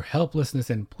 her helplessness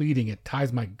and pleading, it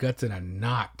ties my guts in a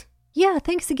knot. Yeah,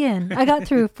 thanks again. I got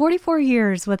through 44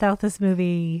 years without this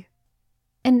movie.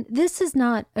 And this is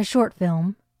not a short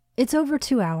film. It's over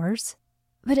 2 hours.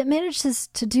 But it manages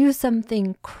to do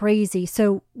something crazy.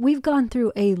 So we've gone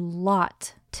through a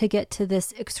lot to get to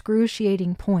this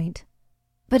excruciating point.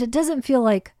 But it doesn't feel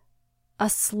like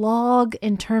a slog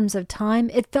in terms of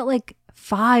time. It felt like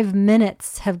 5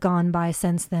 minutes have gone by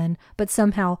since then, but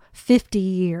somehow 50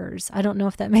 years. I don't know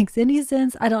if that makes any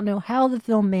sense. I don't know how the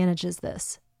film manages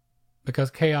this.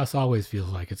 Because chaos always feels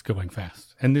like it's going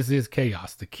fast. And this is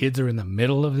chaos. The kids are in the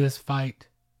middle of this fight.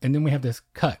 And then we have this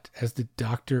cut as the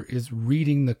doctor is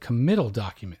reading the committal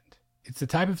document. It's the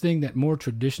type of thing that more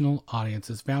traditional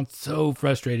audiences found so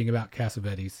frustrating about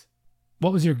Cassavetes.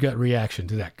 What was your gut reaction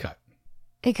to that cut?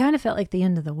 It kind of felt like the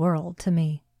end of the world to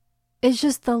me. It's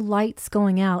just the lights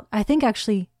going out. I think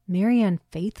actually Marianne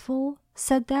Faithfull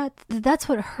said that. That's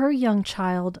what her young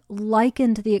child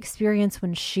likened the experience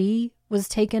when she was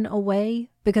taken away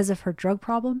because of her drug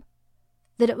problem.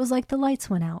 that it was like the lights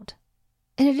went out.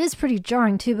 And it is pretty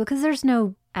jarring too, because there's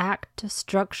no act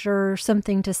structure or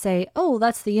something to say, oh,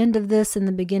 that's the end of this and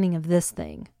the beginning of this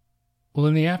thing. Well,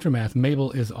 in the aftermath,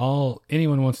 Mabel is all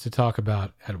anyone wants to talk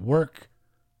about at work.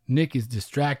 Nick is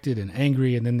distracted and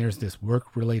angry, and then there's this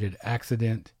work-related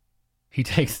accident. He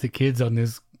takes the kids on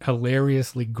this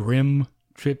hilariously grim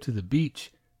trip to the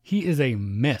beach. He is a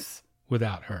mess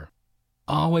without her.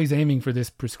 Always aiming for this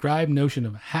prescribed notion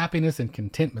of happiness and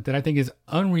contentment that I think is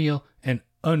unreal and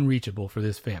unreachable for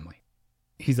this family.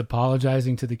 He's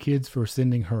apologizing to the kids for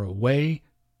sending her away.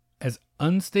 As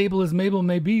unstable as Mabel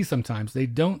may be sometimes, they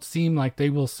don't seem like they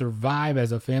will survive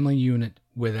as a family unit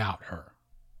without her.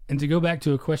 And to go back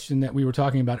to a question that we were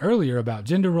talking about earlier about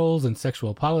gender roles and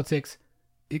sexual politics,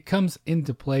 it comes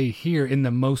into play here in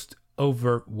the most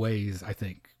overt ways, I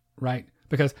think, right?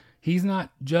 Because he's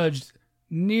not judged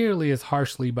nearly as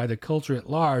harshly by the culture at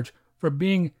large for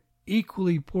being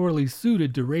equally poorly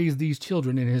suited to raise these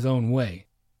children in his own way.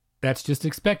 That's just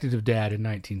expected of Dad in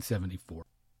 1974.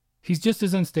 He's just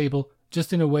as unstable,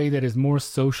 just in a way that is more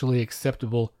socially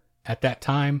acceptable at that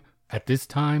time, at this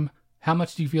time. How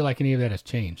much do you feel like any of that has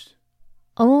changed?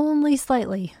 Only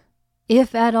slightly,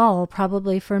 if at all,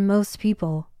 probably for most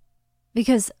people.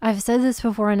 Because I've said this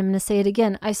before and I'm going to say it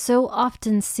again, I so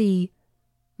often see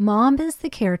Mom is the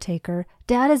caretaker,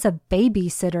 Dad is a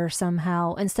babysitter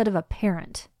somehow instead of a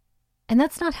parent. And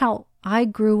that's not how I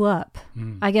grew up.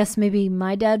 I guess maybe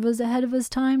my dad was ahead of his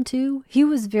time too. He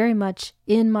was very much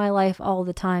in my life all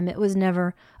the time. It was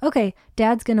never, okay,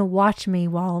 Dad's going to watch me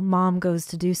while Mom goes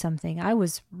to do something. I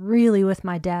was really with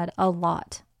my dad a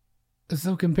lot.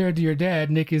 So compared to your dad,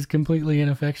 Nick is completely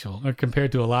ineffectual, or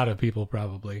compared to a lot of people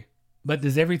probably. But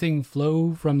does everything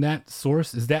flow from that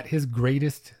source? Is that his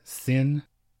greatest sin?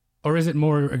 Or is it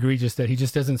more egregious that he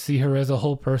just doesn't see her as a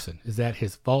whole person? Is that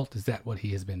his fault? Is that what he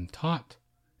has been taught?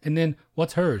 And then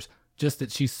what's hers? Just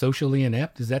that she's socially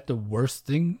inept? Is that the worst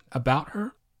thing about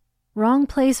her? Wrong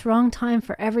place, wrong time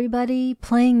for everybody.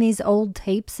 Playing these old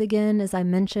tapes again, as I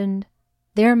mentioned.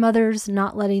 Their mothers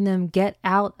not letting them get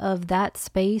out of that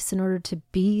space in order to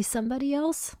be somebody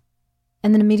else.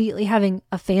 And then immediately having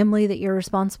a family that you're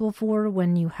responsible for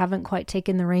when you haven't quite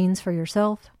taken the reins for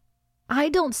yourself. I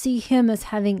don't see him as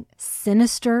having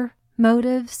sinister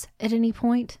motives at any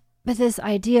point, but this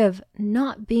idea of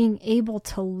not being able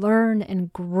to learn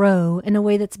and grow in a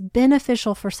way that's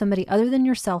beneficial for somebody other than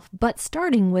yourself, but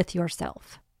starting with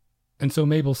yourself. And so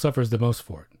Mabel suffers the most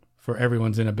for it, for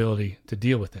everyone's inability to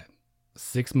deal with that.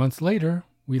 6 months later,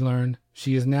 we learn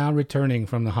she is now returning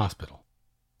from the hospital.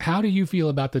 How do you feel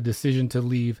about the decision to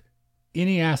leave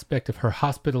any aspect of her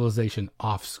hospitalization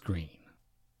off screen?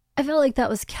 I felt like that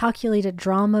was calculated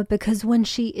drama because when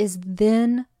she is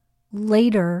then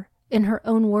later, in her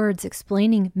own words,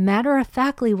 explaining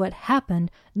matter-of-factly what happened,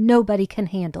 nobody can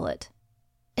handle it.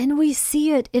 And we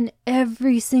see it in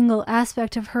every single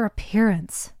aspect of her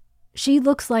appearance. She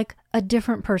looks like a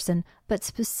different person, but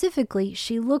specifically,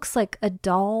 she looks like a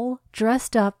doll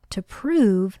dressed up to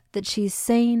prove that she's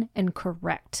sane and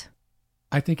correct.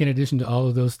 I think in addition to all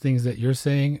of those things that you're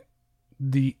saying,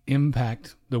 the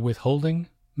impact the withholding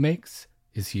makes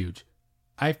is huge.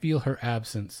 I feel her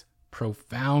absence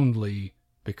profoundly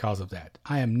because of that.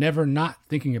 I am never not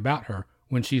thinking about her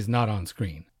when she's not on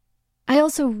screen. I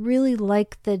also really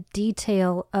like the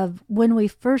detail of when we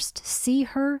first see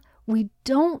her, we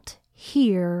don't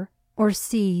hear or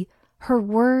see her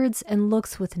words and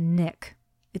looks with Nick.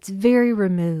 It's very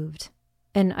removed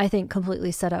and I think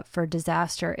completely set up for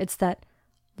disaster. It's that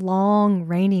long,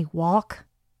 rainy walk.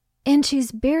 And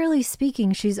she's barely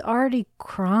speaking. She's already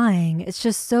crying. It's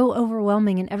just so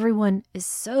overwhelming and everyone is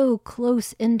so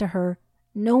close into her.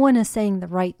 No one is saying the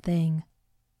right thing.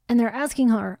 And they're asking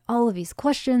her all of these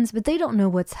questions, but they don't know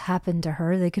what's happened to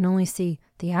her. They can only see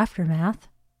the aftermath.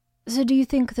 So do you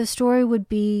think the story would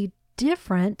be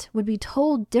different, would be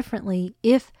told differently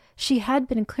if she had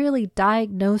been clearly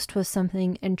diagnosed with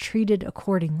something and treated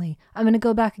accordingly? I'm going to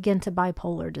go back again to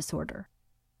bipolar disorder.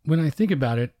 When I think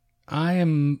about it, I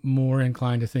am more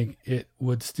inclined to think it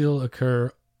would still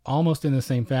occur almost in the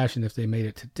same fashion if they made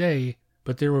it today,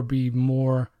 but there would be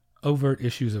more overt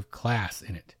issues of class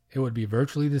in it. It would be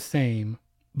virtually the same,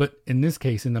 but in this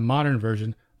case, in the modern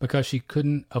version, because she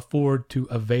couldn't afford to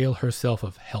avail herself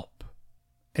of help.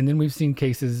 And then we've seen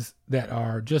cases that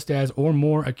are just as or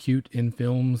more acute in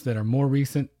films that are more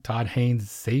recent. Todd Haynes'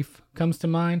 Safe comes to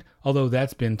mind, although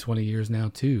that's been 20 years now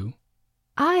too.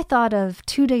 I thought of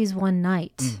 2 Days, One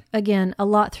Night. Again, a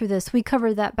lot through this. We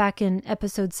covered that back in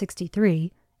episode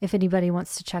 63, if anybody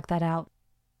wants to check that out.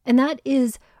 And that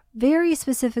is very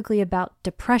specifically about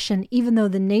depression, even though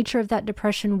the nature of that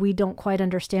depression we don't quite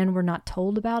understand. We're not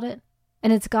told about it.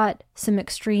 And it's got some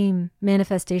extreme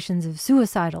manifestations of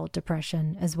suicidal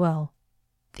depression as well.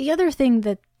 The other thing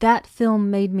that film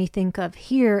made me think of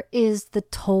here is the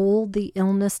toll the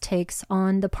illness takes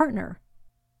on the partner.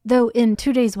 Though in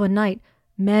 2 Days, One Night,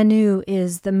 Manu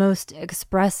is the most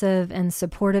expressive and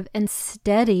supportive and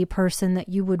steady person that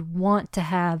you would want to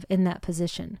have in that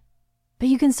position. But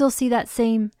you can still see that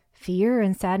same fear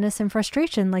and sadness and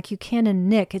frustration like you can in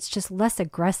Nick. It's just less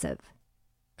aggressive.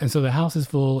 And so the house is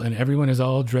full and everyone is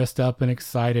all dressed up and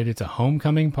excited. It's a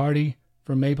homecoming party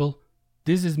for Mabel.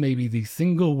 This is maybe the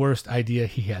single worst idea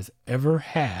he has ever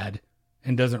had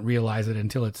and doesn't realize it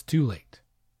until it's too late.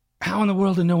 How in the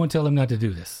world did no one tell him not to do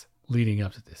this leading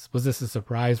up to this? Was this a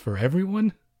surprise for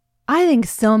everyone? I think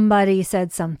somebody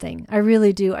said something. I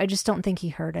really do. I just don't think he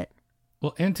heard it.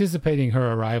 Well, anticipating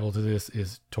her arrival to this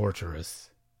is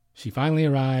torturous. She finally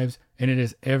arrives, and it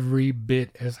is every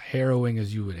bit as harrowing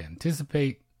as you would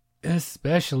anticipate,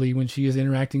 especially when she is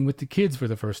interacting with the kids for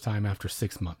the first time after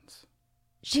 6 months.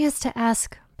 She has to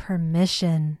ask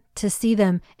permission to see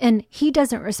them, and he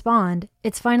doesn't respond.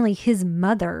 It's finally his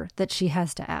mother that she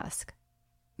has to ask.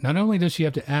 Not only does she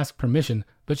have to ask permission,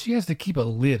 but she has to keep a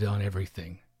lid on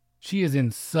everything. She is in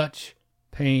such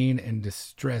pain and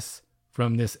distress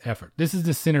from this effort. This is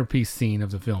the centerpiece scene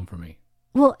of the film for me.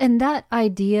 Well, and that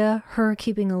idea, her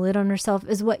keeping a lid on herself,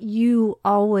 is what you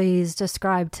always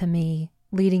described to me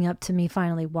leading up to me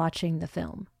finally watching the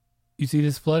film. You see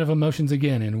this flood of emotions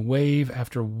again in wave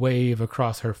after wave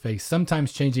across her face,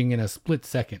 sometimes changing in a split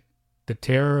second. The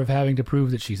terror of having to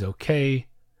prove that she's okay,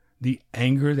 the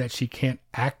anger that she can't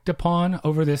act upon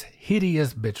over this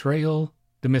hideous betrayal,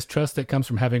 the mistrust that comes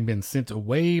from having been sent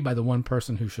away by the one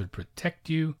person who should protect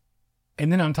you.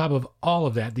 And then on top of all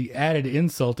of that, the added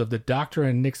insult of the doctor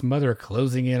and Nick's mother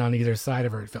closing in on either side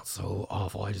of her. It felt so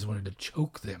awful. I just wanted to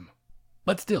choke them.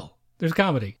 But still, there's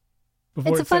comedy.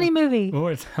 It's a funny movie.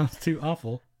 Before it sounds too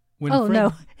awful.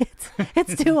 No,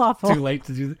 it's too awful. Too late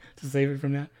to save it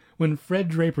from that. When Fred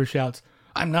Draper shouts,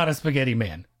 "I'm not a spaghetti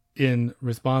man," in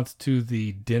response to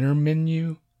the dinner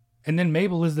menu. And then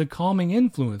Mabel is the calming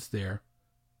influence there.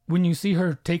 When you see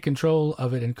her take control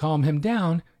of it and calm him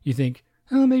down, you think,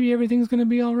 oh, maybe everything's going to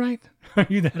be all right. Are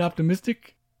you that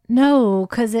optimistic? No,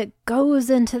 because it goes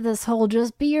into this whole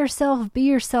just be yourself, be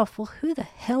yourself. Well, who the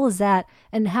hell is that?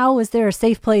 And how is there a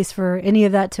safe place for any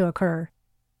of that to occur?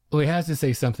 Well, he has to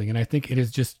say something, and I think it is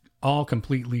just all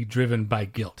completely driven by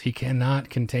guilt. He cannot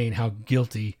contain how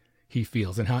guilty he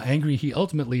feels and how angry he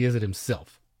ultimately is at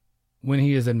himself. When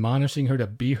he is admonishing her to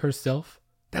be herself,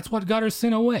 that's what got her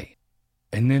sent away.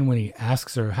 And then when he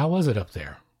asks her, how was it up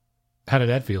there? How did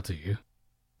that feel to you?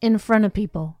 In front of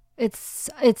people. It's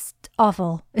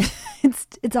awful.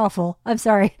 it's awful. I'm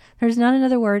sorry. There's not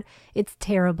another word. It's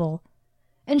terrible.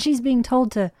 And she's being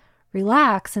told to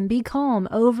relax and be calm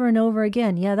over and over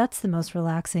again. Yeah, that's the most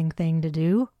relaxing thing to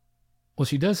do. Well,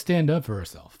 she does stand up for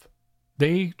herself.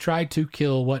 They tried to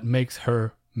kill what makes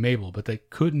her Mabel, but they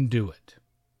couldn't do it.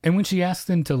 And when she asks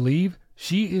them to leave,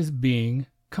 she is being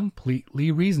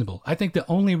completely reasonable. I think the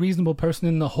only reasonable person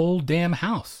in the whole damn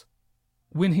house.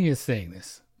 When he is saying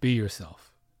this, be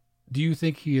yourself, do you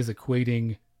think he is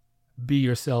equating be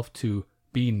yourself to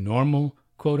be normal,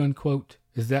 quote unquote?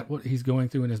 Is that what he's going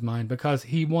through in his mind? Because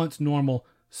he wants normal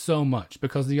so much,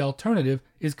 because the alternative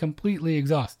is completely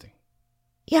exhausting.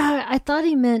 Yeah, I thought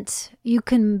he meant you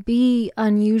can be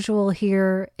unusual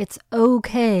here. It's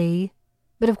okay.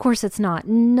 But of course it's not.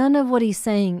 None of what he's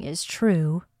saying is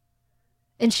true.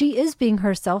 And she is being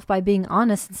herself by being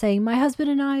honest and saying, my husband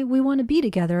and I, we want to be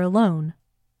together alone.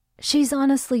 She's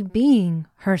honestly being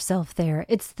herself there.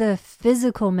 It's the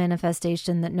physical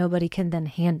manifestation that nobody can then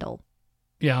handle.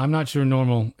 Yeah, I'm not sure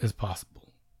normal is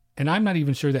possible. And I'm not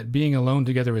even sure that being alone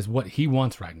together is what he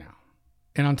wants right now.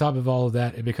 And on top of all of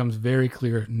that, it becomes very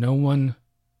clear no one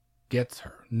gets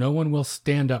her. No one will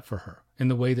stand up for her in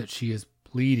the way that she is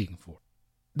pleading for.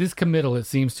 This committal, it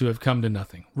seems to have come to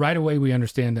nothing. Right away, we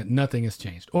understand that nothing has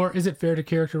changed. Or is it fair to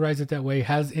characterize it that way?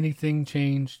 Has anything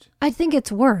changed? I think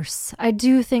it's worse. I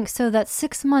do think so. That's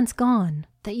 6 months gone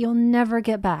that you'll never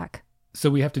get back. So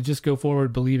we have to just go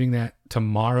forward believing that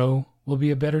tomorrow will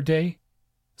be a better day?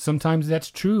 Sometimes that's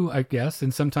true, I guess,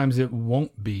 and sometimes it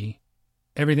won't be.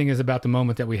 Everything is about the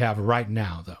moment that we have right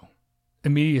now, though.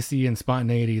 Immediacy and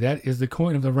spontaneity, that is the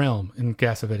coin of the realm in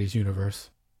Cassavetes' universe.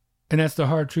 And that's the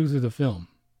hard truth of the film.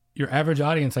 Your average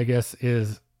audience, I guess,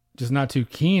 is just not too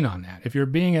keen on that. If you're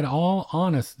being at all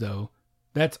honest, though,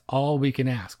 that's all we can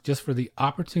ask, just for the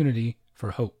opportunity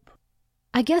for hope.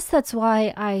 I guess that's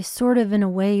why I sort of, in a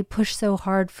way, push so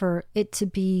hard for it to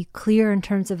be clear in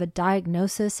terms of a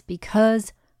diagnosis,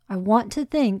 because I want to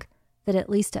think that at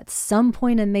least at some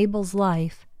point in Mabel's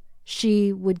life,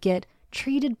 she would get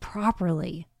treated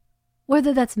properly,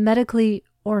 whether that's medically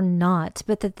or not,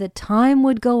 but that the time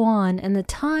would go on and the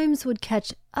times would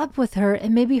catch up with her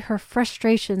and maybe her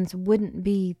frustrations wouldn't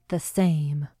be the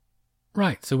same.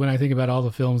 Right. So when I think about all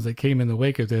the films that came in the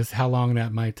wake of this, how long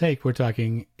that might take, we're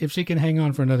talking if she can hang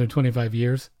on for another 25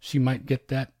 years, she might get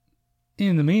that.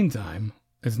 In the meantime,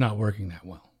 it's not working that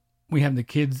well. We have the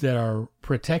kids that are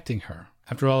protecting her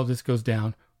after all of this goes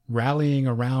down, rallying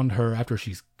around her after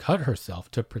she's cut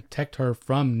herself to protect her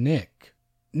from Nick.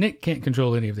 Nick can't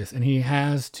control any of this, and he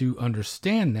has to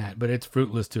understand that, but it's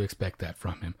fruitless to expect that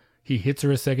from him. He hits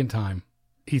her a second time.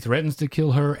 He threatens to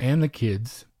kill her and the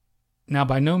kids. Now,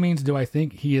 by no means do I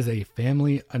think he is a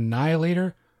family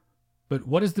annihilator, but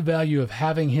what is the value of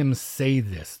having him say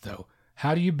this, though?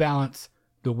 How do you balance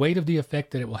the weight of the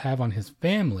effect that it will have on his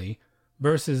family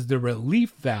versus the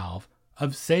relief valve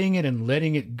of saying it and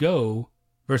letting it go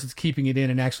versus keeping it in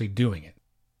and actually doing it?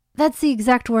 That's the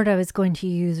exact word I was going to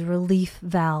use, relief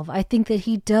valve. I think that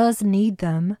he does need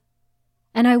them,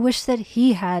 and I wish that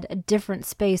he had a different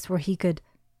space where he could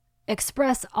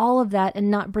express all of that and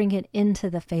not bring it into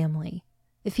the family.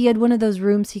 If he had one of those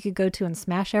rooms he could go to and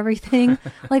smash everything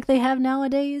like they have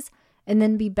nowadays and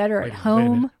then be better at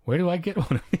home. Where do I get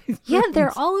one of these? Yeah,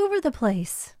 they're all over the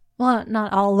place. Well,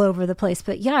 not all over the place,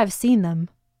 but yeah, I've seen them.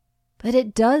 But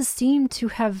it does seem to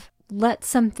have let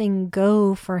something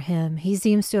go for him. He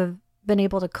seems to have been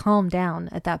able to calm down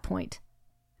at that point.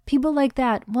 People like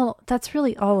that, well, that's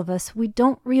really all of us. We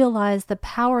don't realize the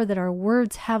power that our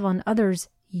words have on others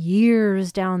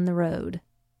years down the road.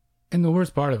 And the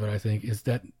worst part of it, I think, is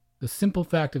that the simple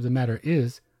fact of the matter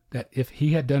is that if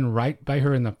he had done right by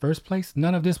her in the first place,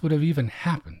 none of this would have even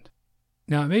happened.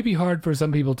 Now, it may be hard for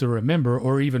some people to remember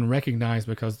or even recognize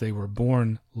because they were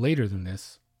born later than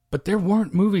this, but there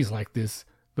weren't movies like this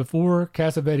before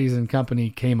Cassavetes and company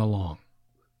came along.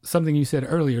 Something you said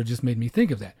earlier just made me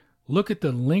think of that. Look at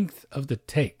the length of the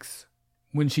takes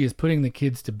when she is putting the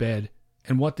kids to bed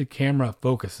and what the camera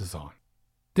focuses on.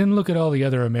 Then look at all the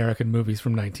other American movies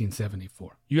from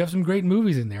 1974. You have some great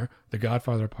movies in there. The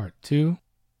Godfather Part 2,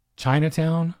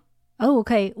 Chinatown. Oh,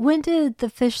 okay. When did The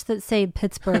Fish That Saved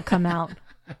Pittsburgh come out?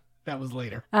 That was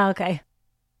later. Oh, okay.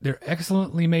 They're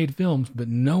excellently made films, but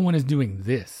no one is doing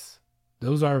this.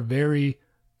 Those are very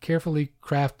carefully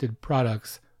crafted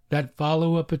products that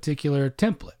follow a particular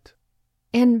template.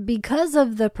 And because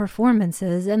of the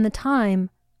performances and the time,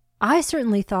 I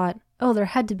certainly thought, oh, there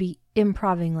had to be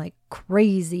improving like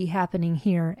crazy happening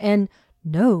here. And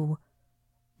no,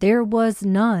 there was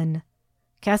none.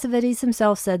 Cassavetes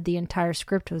himself said the entire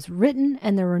script was written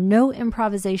and there were no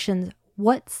improvisations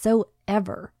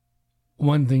whatsoever.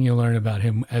 One thing you'll learn about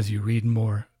him as you read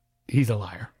more, he's a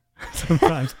liar.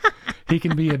 Sometimes he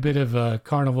can be a bit of a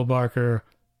carnival barker,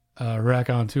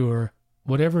 raconteur,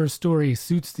 whatever story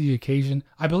suits the occasion.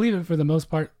 I believe it for the most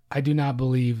part. I do not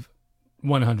believe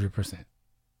 100%.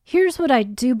 Here's what I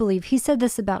do believe. He said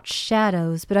this about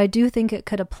Shadows, but I do think it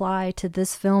could apply to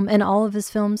this film and all of his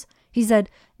films. He said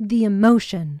the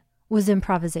emotion was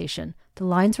improvisation. The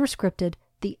lines were scripted.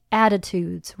 The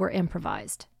attitudes were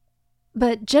improvised.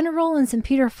 But Jenna Rollins and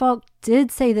Peter Falk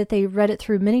did say that they read it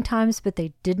through many times, but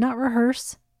they did not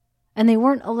rehearse, and they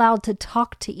weren't allowed to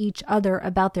talk to each other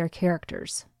about their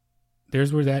characters.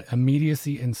 There's where that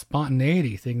immediacy and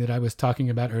spontaneity thing that I was talking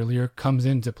about earlier comes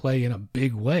into play in a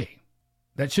big way.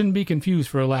 That shouldn't be confused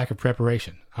for a lack of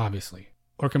preparation, obviously,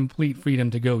 or complete freedom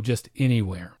to go just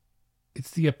anywhere.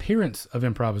 It's the appearance of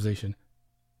improvisation,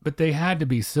 but they had to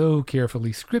be so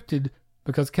carefully scripted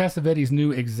because Cassavetes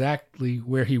knew exactly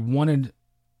where he wanted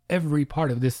every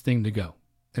part of this thing to go.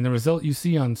 And the result you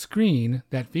see on screen,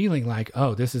 that feeling like,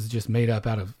 oh, this is just made up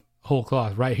out of whole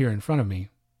cloth right here in front of me,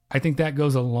 I think that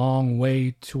goes a long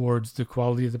way towards the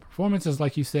quality of the performances,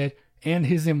 like you said, and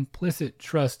his implicit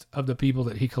trust of the people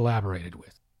that he collaborated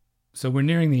with. So we're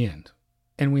nearing the end,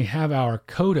 and we have our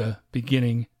coda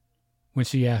beginning when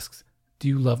she asks, "Do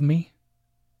you love me?"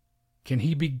 Can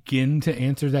he begin to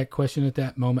answer that question at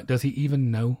that moment? Does he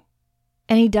even know?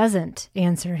 And he doesn't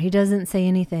answer. He doesn't say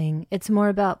anything. It's more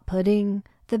about putting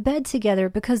the bed together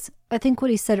because I think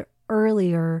what he said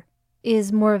earlier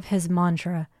is more of his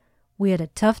mantra. We had a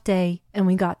tough day and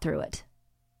we got through it.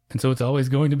 And so it's always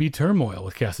going to be turmoil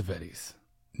with Cassavetes.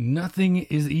 Nothing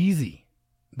is easy.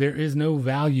 There is no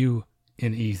value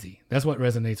in easy. That's what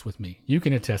resonates with me. You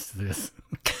can attest to this.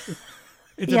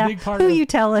 It's a big part who of you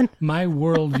telling? My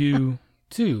worldview,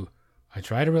 too. I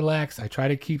try to relax. I try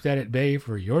to keep that at bay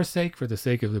for your sake, for the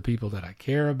sake of the people that I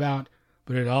care about.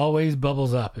 But it always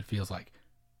bubbles up, it feels like.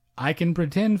 I can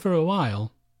pretend for a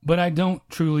while, but I don't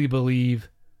truly believe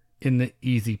in the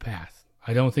easy path.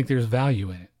 I don't think there's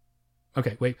value in it.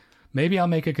 Okay, wait. maybe I'll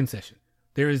make a concession.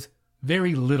 There is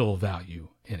very little value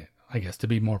in it, I guess, to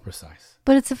be more precise.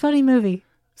 But it's a funny movie.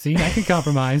 See, I can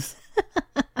compromise.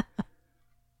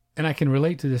 And I can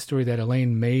relate to this story that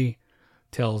Elaine May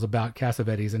tells about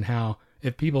Cassavetes and how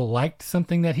if people liked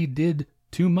something that he did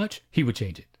too much, he would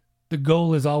change it. The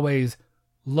goal is always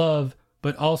love,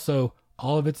 but also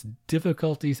all of its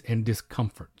difficulties and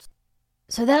discomforts.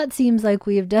 So that seems like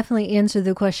we have definitely answered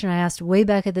the question I asked way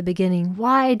back at the beginning.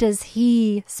 Why does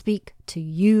he speak to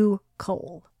you,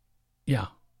 Cole? Yeah,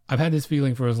 I've had this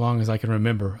feeling for as long as I can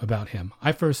remember about him.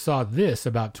 I first saw this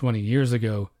about 20 years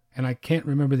ago, and I can't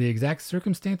remember the exact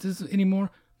circumstances anymore,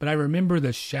 but I remember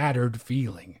the shattered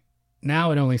feeling.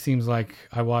 Now it only seems like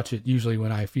I watch it usually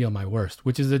when I feel my worst,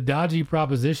 which is a dodgy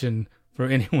proposition for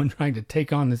anyone trying to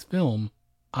take on this film.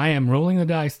 I am rolling the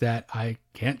dice that I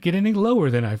can't get any lower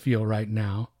than I feel right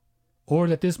now, or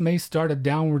that this may start a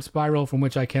downward spiral from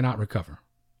which I cannot recover.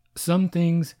 Some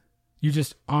things you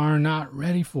just are not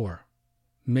ready for.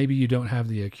 Maybe you don't have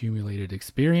the accumulated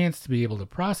experience to be able to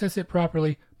process it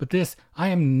properly, but this, I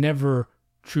am never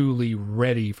truly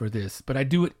ready for this, but I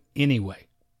do it anyway.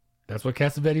 That's what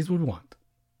Cassavetes would want.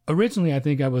 Originally, I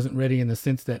think I wasn't ready in the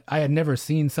sense that I had never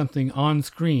seen something on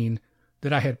screen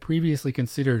that I had previously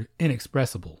considered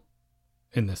inexpressible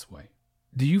in this way.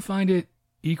 Do you find it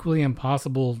equally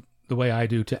impossible, the way I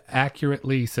do, to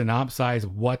accurately synopsize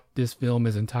what this film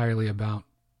is entirely about?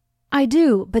 I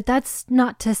do, but that's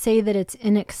not to say that it's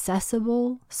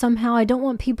inaccessible. Somehow I don't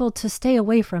want people to stay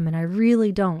away from it. I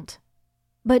really don't.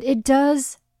 But it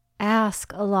does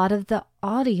ask a lot of the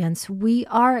audience. We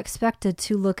are expected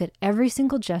to look at every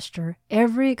single gesture,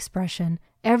 every expression,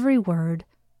 every word,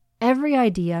 every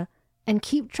idea, and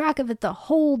keep track of it the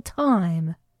whole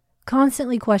time,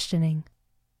 constantly questioning.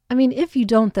 I mean, if you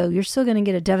don't, though, you're still going to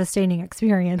get a devastating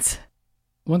experience.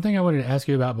 One thing I wanted to ask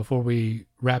you about before we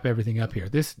wrap everything up here,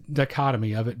 this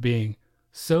dichotomy of it being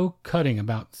so cutting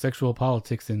about sexual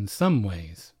politics in some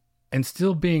ways, and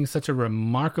still being such a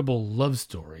remarkable love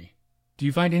story. Do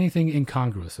you find anything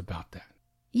incongruous about that?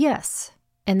 Yes,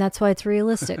 and that's why it's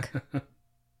realistic.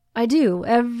 I do.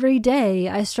 Every day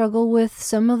I struggle with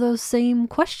some of those same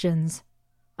questions.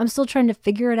 I'm still trying to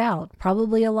figure it out.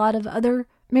 Probably a lot of other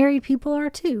married people are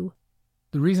too.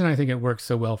 The reason I think it works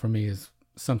so well for me is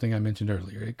something I mentioned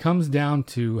earlier. It comes down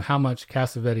to how much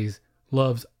Cassavetes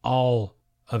loves all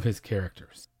of his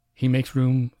characters. He makes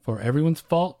room for everyone's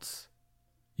faults.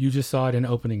 You just saw it in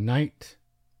Opening Night.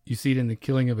 You see it in The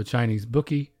Killing of a Chinese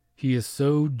Bookie. He is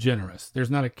so generous. There's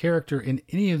not a character in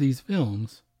any of these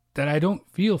films that I don't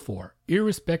feel for,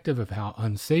 irrespective of how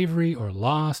unsavory or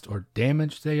lost or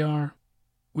damaged they are.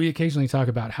 We occasionally talk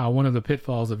about how one of the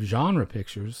pitfalls of genre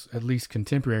pictures, at least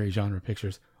contemporary genre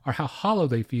pictures, are how hollow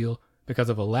they feel because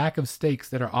of a lack of stakes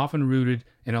that are often rooted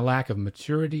in a lack of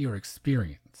maturity or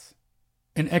experience.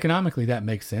 And economically that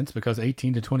makes sense because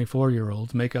 18 to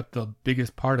 24-year-olds make up the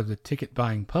biggest part of the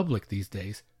ticket-buying public these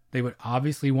days. They would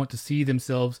obviously want to see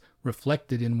themselves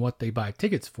reflected in what they buy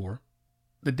tickets for.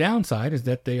 The downside is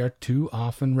that they are too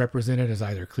often represented as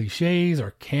either cliches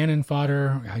or cannon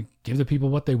fodder. I give the people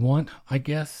what they want, I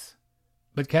guess.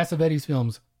 But Cassavetes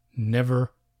films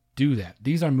never do that.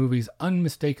 These are movies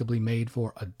unmistakably made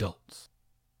for adults.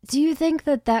 Do you think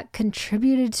that that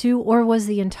contributed to, or was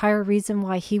the entire reason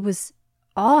why he was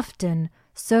often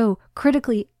so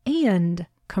critically and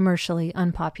commercially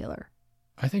unpopular?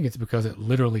 I think it's because it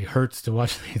literally hurts to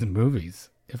watch these movies.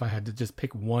 If I had to just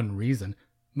pick one reason,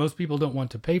 most people don't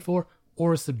want to pay for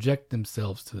or subject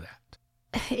themselves to that.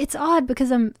 It's odd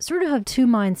because I'm sort of two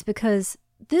minds, because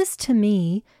this to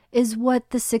me is what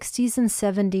the 60s and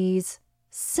 70s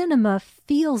cinema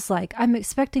feels like. I'm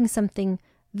expecting something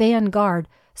vanguard.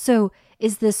 So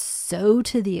is this so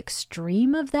to the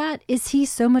extreme of that? Is he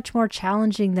so much more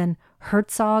challenging than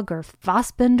Herzog or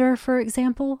Fassbinder, for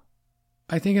example?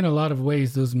 I think in a lot of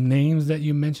ways, those names that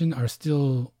you mentioned are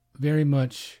still very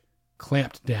much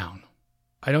clamped down.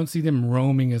 I don't see them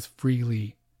roaming as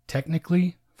freely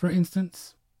technically, for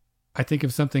instance. I think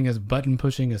of something as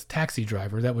button-pushing as Taxi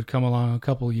Driver that would come along a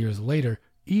couple years later.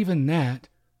 Even that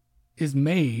is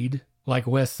made like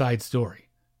West Side Story.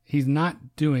 He's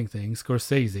not doing things,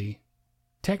 Scorsese,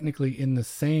 technically in the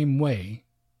same way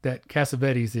that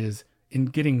Cassavetes is in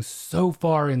getting so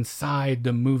far inside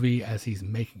the movie as he's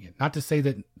making it. Not to say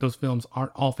that those films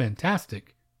aren't all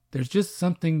fantastic. There's just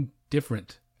something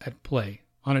different at play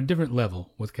on a different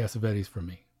level with Cassavetes for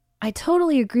me. I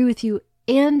totally agree with you.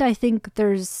 And I think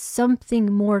there's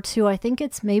something more too. I think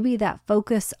it's maybe that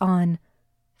focus on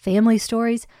family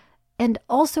stories and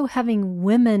also having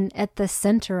women at the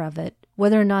center of it,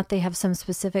 whether or not they have some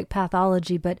specific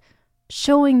pathology, but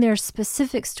showing their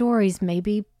specific stories,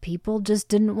 maybe people just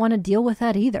didn't want to deal with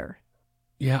that either.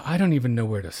 Yeah, I don't even know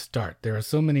where to start. There are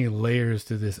so many layers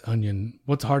to this onion.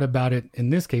 What's hard about it, in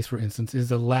this case, for instance, is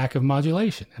the lack of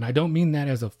modulation. And I don't mean that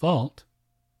as a fault.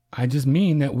 I just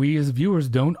mean that we as viewers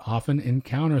don't often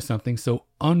encounter something so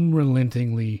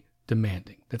unrelentingly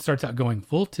demanding that starts out going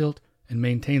full tilt and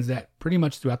maintains that pretty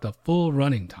much throughout the full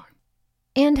running time.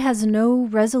 And has no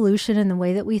resolution in the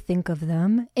way that we think of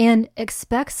them, and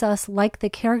expects us, like the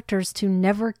characters, to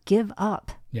never give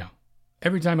up. Yeah.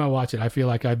 Every time I watch it, I feel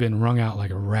like I've been wrung out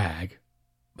like a rag.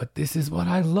 But this is what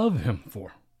I love him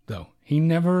for, though. He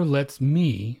never lets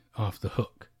me off the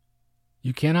hook.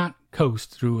 You cannot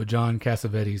coast through a John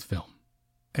Cassavetes film.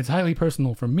 It's highly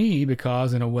personal for me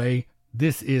because, in a way,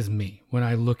 this is me when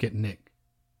I look at Nick.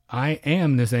 I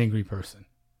am this angry person.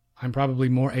 I'm probably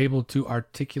more able to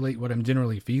articulate what I'm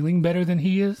generally feeling better than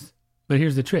he is. But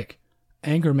here's the trick.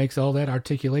 Anger makes all that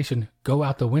articulation go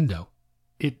out the window.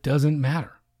 It doesn't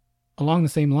matter. Along the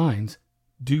same lines,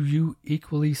 do you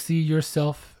equally see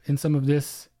yourself in some of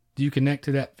this? Do you connect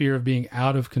to that fear of being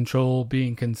out of control,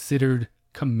 being considered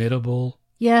committable?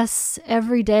 Yes,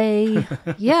 every day.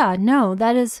 Yeah, no,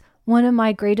 that is one of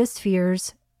my greatest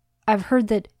fears. I've heard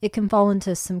that it can fall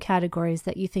into some categories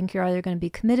that you think you're either going to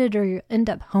be committed or you end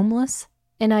up homeless.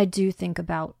 And I do think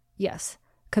about, yes,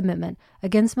 commitment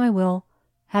against my will,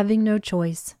 having no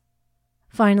choice,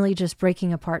 finally just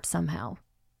breaking apart somehow.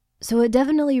 So it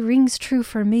definitely rings true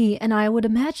for me. And I would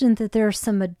imagine that there are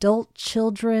some adult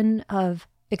children of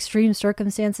extreme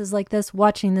circumstances like this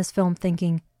watching this film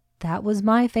thinking, that was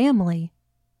my family.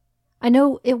 I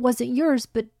know it wasn't yours,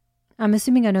 but I'm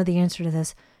assuming I know the answer to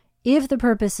this. If the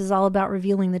purpose is all about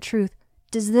revealing the truth,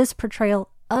 does this portrayal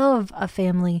of a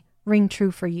family ring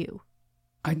true for you?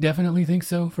 I definitely think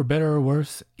so, for better or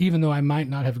worse. Even though I might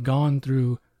not have gone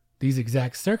through these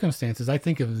exact circumstances, I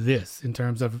think of this in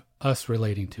terms of us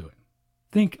relating to it.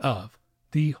 Think of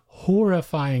the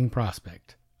horrifying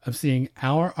prospect of seeing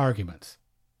our arguments,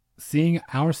 seeing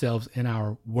ourselves in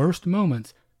our worst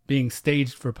moments being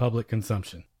staged for public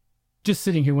consumption. Just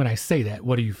sitting here when I say that,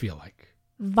 what do you feel like?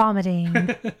 Vomiting.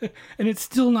 And it's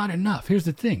still not enough. Here's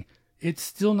the thing. It's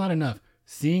still not enough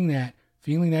seeing that,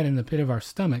 feeling that in the pit of our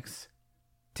stomachs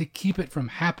to keep it from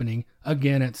happening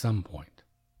again at some point.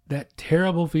 That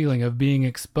terrible feeling of being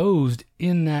exposed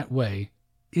in that way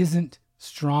isn't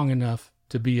strong enough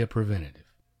to be a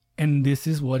preventative. And this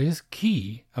is what is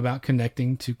key about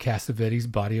connecting to Cassavetes'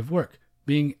 body of work.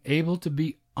 Being able to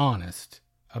be honest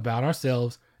about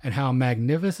ourselves and how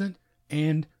magnificent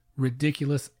and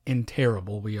ridiculous and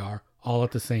terrible we are all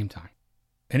at the same time.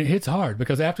 And it hits hard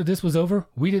because after this was over,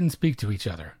 we didn't speak to each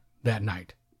other that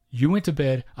night. You went to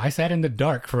bed. I sat in the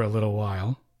dark for a little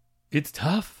while. It's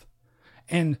tough.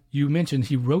 And you mentioned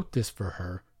he wrote this for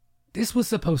her. This was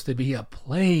supposed to be a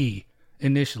play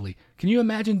initially. Can you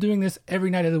imagine doing this every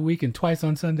night of the week and twice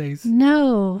on Sundays?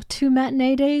 No. 2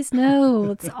 matinee days?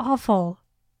 No, it's awful.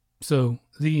 So,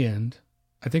 the end.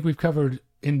 I think we've covered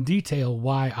in detail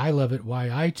why I love it,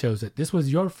 why I chose it. This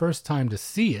was your first time to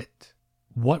see it.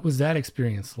 What was that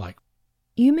experience like?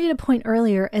 You made a point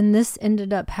earlier, and this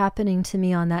ended up happening to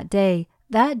me on that day.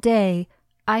 That day,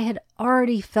 I had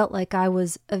already felt like I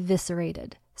was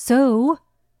eviscerated. So,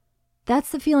 that's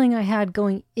the feeling I had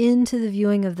going into the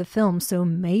viewing of the film. So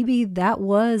maybe that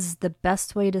was the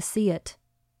best way to see it.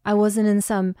 I wasn't in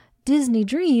some Disney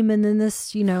dream, and then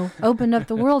this, opened up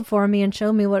the world for me and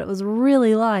showed me what it was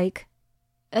really like.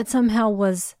 It somehow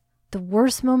was the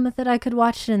worst moment that I could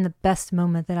watch it and the best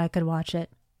moment that I could watch it.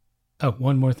 Oh,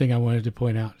 one more thing I wanted to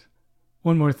point out.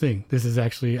 One more thing. This is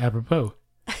actually apropos.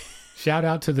 Shout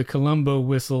out to the Columbo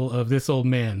whistle of this old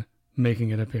man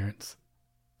making an appearance.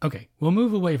 Okay, we'll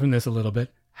move away from this a little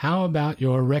bit. How about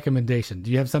your recommendation?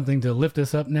 Do you have something to lift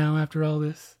us up now after all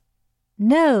this?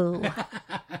 No.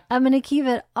 I'm going to keep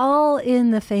it all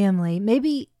in the family.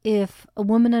 Maybe if A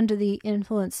Woman Under the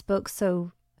Influence spoke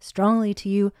so strongly to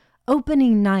you,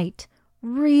 opening night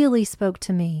really spoke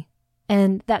to me.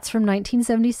 And that's from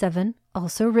 1977,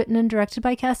 also written and directed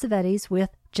by Cassavetes with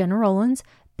Gena Rowlands,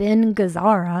 Ben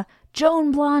Gazzara,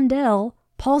 Joan Blondell,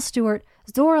 Paul Stewart,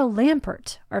 Zora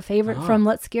Lampert, our favorite from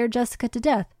Let's Scare Jessica to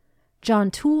Death,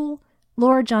 John Toole,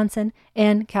 Laura Johnson,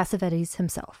 and Cassavetes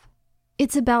himself.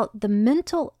 It's about the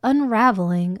mental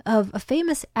unraveling of a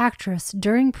famous actress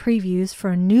during previews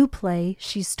for a new play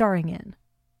she's starring in.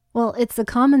 Well, it's a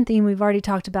common theme we've already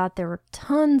talked about. There were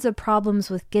tons of problems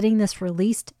with getting this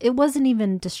released. It wasn't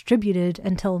even distributed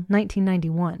until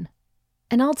 1991.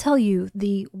 And I'll tell you,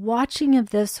 the watching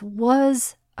of this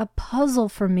was a puzzle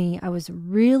for me. I was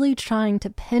really trying to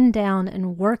pin down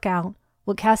and work out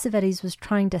what Cassavetes was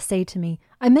trying to say to me.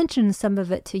 I mentioned some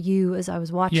of it to you as I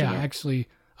was watching it. Yeah, actually,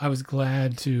 I was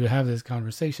glad to have this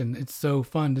conversation. It's so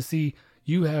fun to see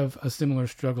you have a similar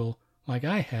struggle like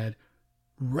I had,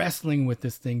 wrestling with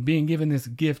this thing, being given this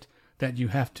gift that you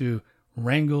have to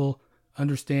wrangle,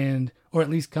 understand, or at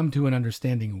least come to an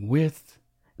understanding with.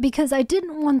 Because I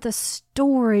didn't want the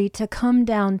story to come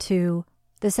down to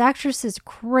this actress is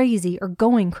crazy or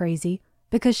going crazy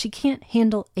because she can't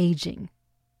handle aging.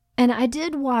 And I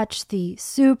did watch the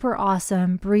super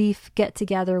awesome brief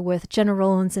get-together with Gena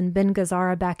Rowlands and Ben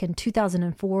Gazzara back in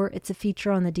 2004. It's a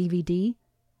feature on the DVD.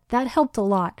 That helped a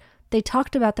lot. They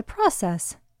talked about the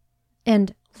process.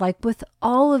 And like with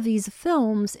all of these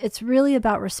films, it's really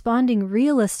about responding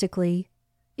realistically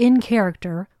in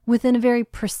character within a very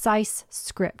precise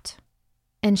script.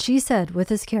 And she said with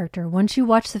this character, once you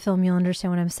watch the film, you'll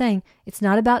understand what I'm saying. It's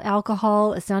not about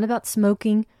alcohol. It's not about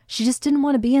smoking. She just didn't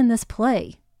want to be in this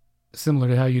play. Similar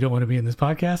to how you don't want to be in this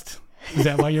podcast? Is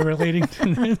that why you're relating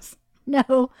to this?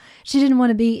 No, she didn't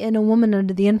want to be in A Woman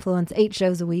Under the Influence 8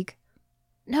 shows a week.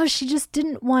 No, she just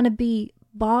didn't want to be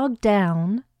bogged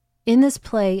down in this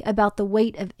play about the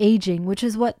weight of aging, which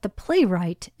is what the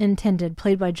playwright intended,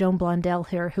 played by Joan Blondell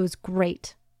here, who's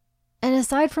great. And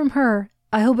aside from her,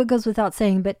 I hope it goes without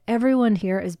saying, but everyone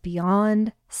here is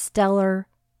beyond stellar.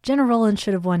 Gena Rowlands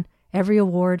should have won every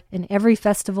award in every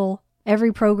festival,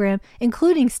 every program,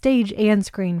 including stage and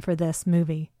screen for this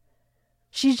movie.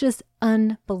 She's just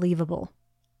unbelievable.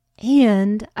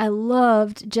 And I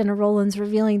loved Gena Rowlands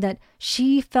revealing that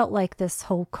she felt like this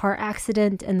whole car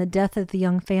accident and the death of the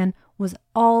young fan was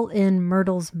all in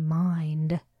Myrtle's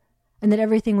mind, and that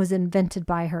everything was invented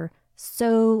by her.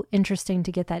 So interesting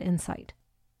to get that insight.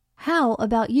 How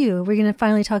about you? We're going to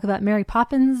finally talk about Mary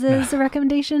Poppins as a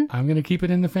recommendation? I'm going to keep it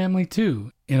in the family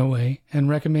too, in a way, and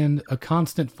recommend A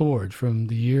Constant Forge from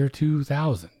the year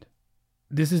 2000.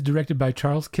 This is directed by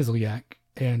Charles Kislyak,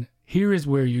 and here is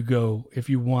where you go if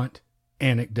you want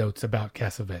anecdotes about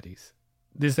Cassavetes.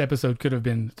 This episode could have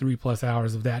been 3+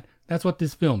 hours of that. That's what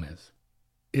this film is.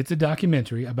 It's a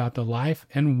documentary about the life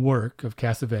and work of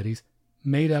Cassavetes,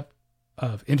 made up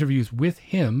of interviews with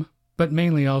him, but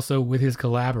mainly also with his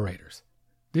collaborators.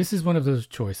 This is one of those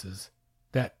choices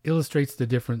that illustrates the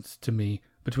difference to me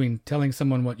between telling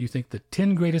someone what you think the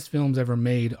 10 greatest films ever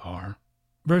made are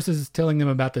versus telling them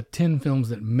about the 10 films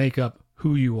that make up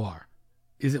who you are.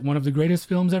 Is it one of the greatest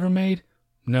films ever made?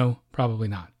 No, probably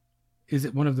not. Is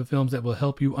it one of the films that will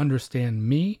help you understand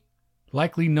me?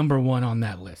 Likely number 1 on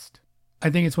that list. I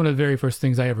think it's one of the very first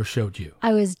things I ever showed you.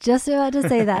 I was just about to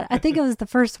say that. I think it was the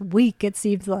first week, it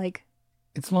seems like.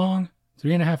 It's long,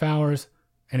 3.5 hours,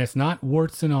 and it's not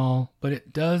warts and all, but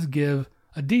it does give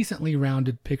a decently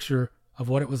rounded picture of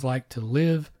what it was like to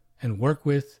live and work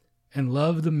with and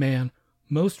love the man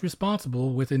most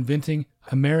responsible with inventing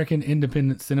American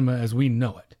independent cinema as we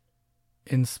know it.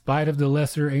 In spite of the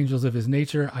lesser angels of his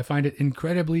nature, I find it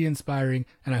incredibly inspiring,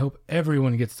 and I hope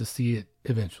everyone gets to see it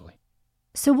eventually.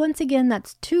 So once again,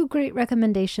 that's 2 great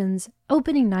recommendations,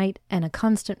 Opening Night and A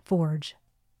Constant Forge.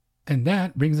 And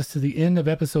that brings us to the end of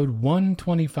episode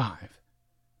 125.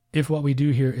 If what we do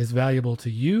here is valuable to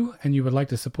you and you would like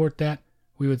to support that,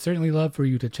 we would certainly love for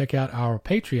you to check out our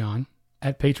Patreon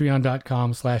at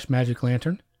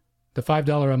patreon.com/magiclantern. The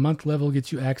 $5 a month level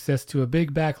gets you access to a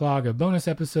big backlog of bonus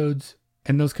episodes,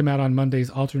 and those come out on Mondays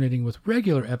alternating with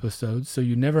regular episodes, so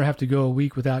you never have to go a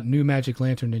week without new Magic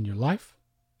Lantern in your life.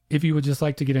 If you would just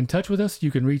like to get in touch with us,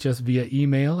 you can reach us via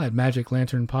email at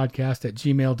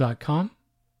magiclanternpodcast@gmail.com.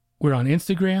 We're on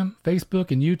Instagram,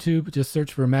 Facebook, and YouTube. Just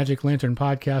search for Magic Lantern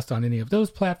Podcast on any of those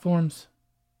platforms.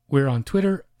 We're on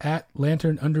Twitter at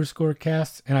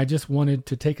Lantern_cast, and I just wanted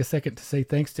to take a second to say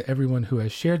thanks to everyone who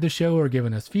has shared the show or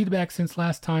given us feedback since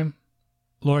last time.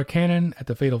 Laura Cannon at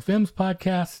the Fatal Films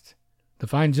Podcast, the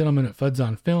fine gentleman at Fuds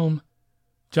on Film,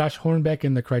 Josh Hornbeck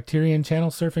in the Criterion Channel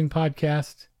Surfing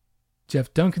Podcast,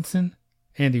 Jeff Duncanson,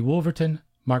 Andy Wolverton,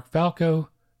 Mark Falco,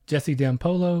 Jesse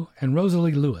Dampolo, and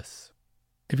Rosalie Lewis.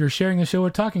 If you're sharing the show or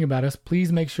talking about us,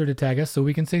 please make sure to tag us so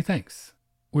we can say thanks.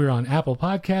 We're on Apple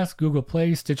Podcasts, Google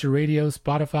Play, Stitcher Radio,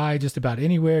 Spotify, just about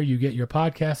anywhere you get your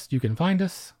podcasts, you can find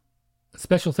us.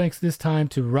 Special thanks this time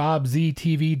to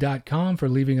RobZTV.com for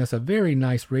leaving us a very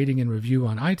nice rating and review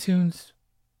on iTunes.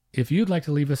 If you'd like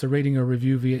to leave us a rating or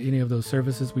review via any of those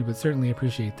services, we would certainly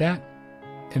appreciate that.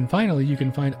 And finally, you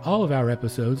can find all of our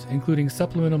episodes, including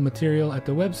supplemental material, at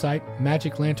the website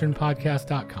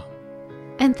magiclanternpodcast.com.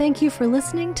 And thank you for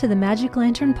listening to the Magic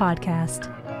Lantern Podcast.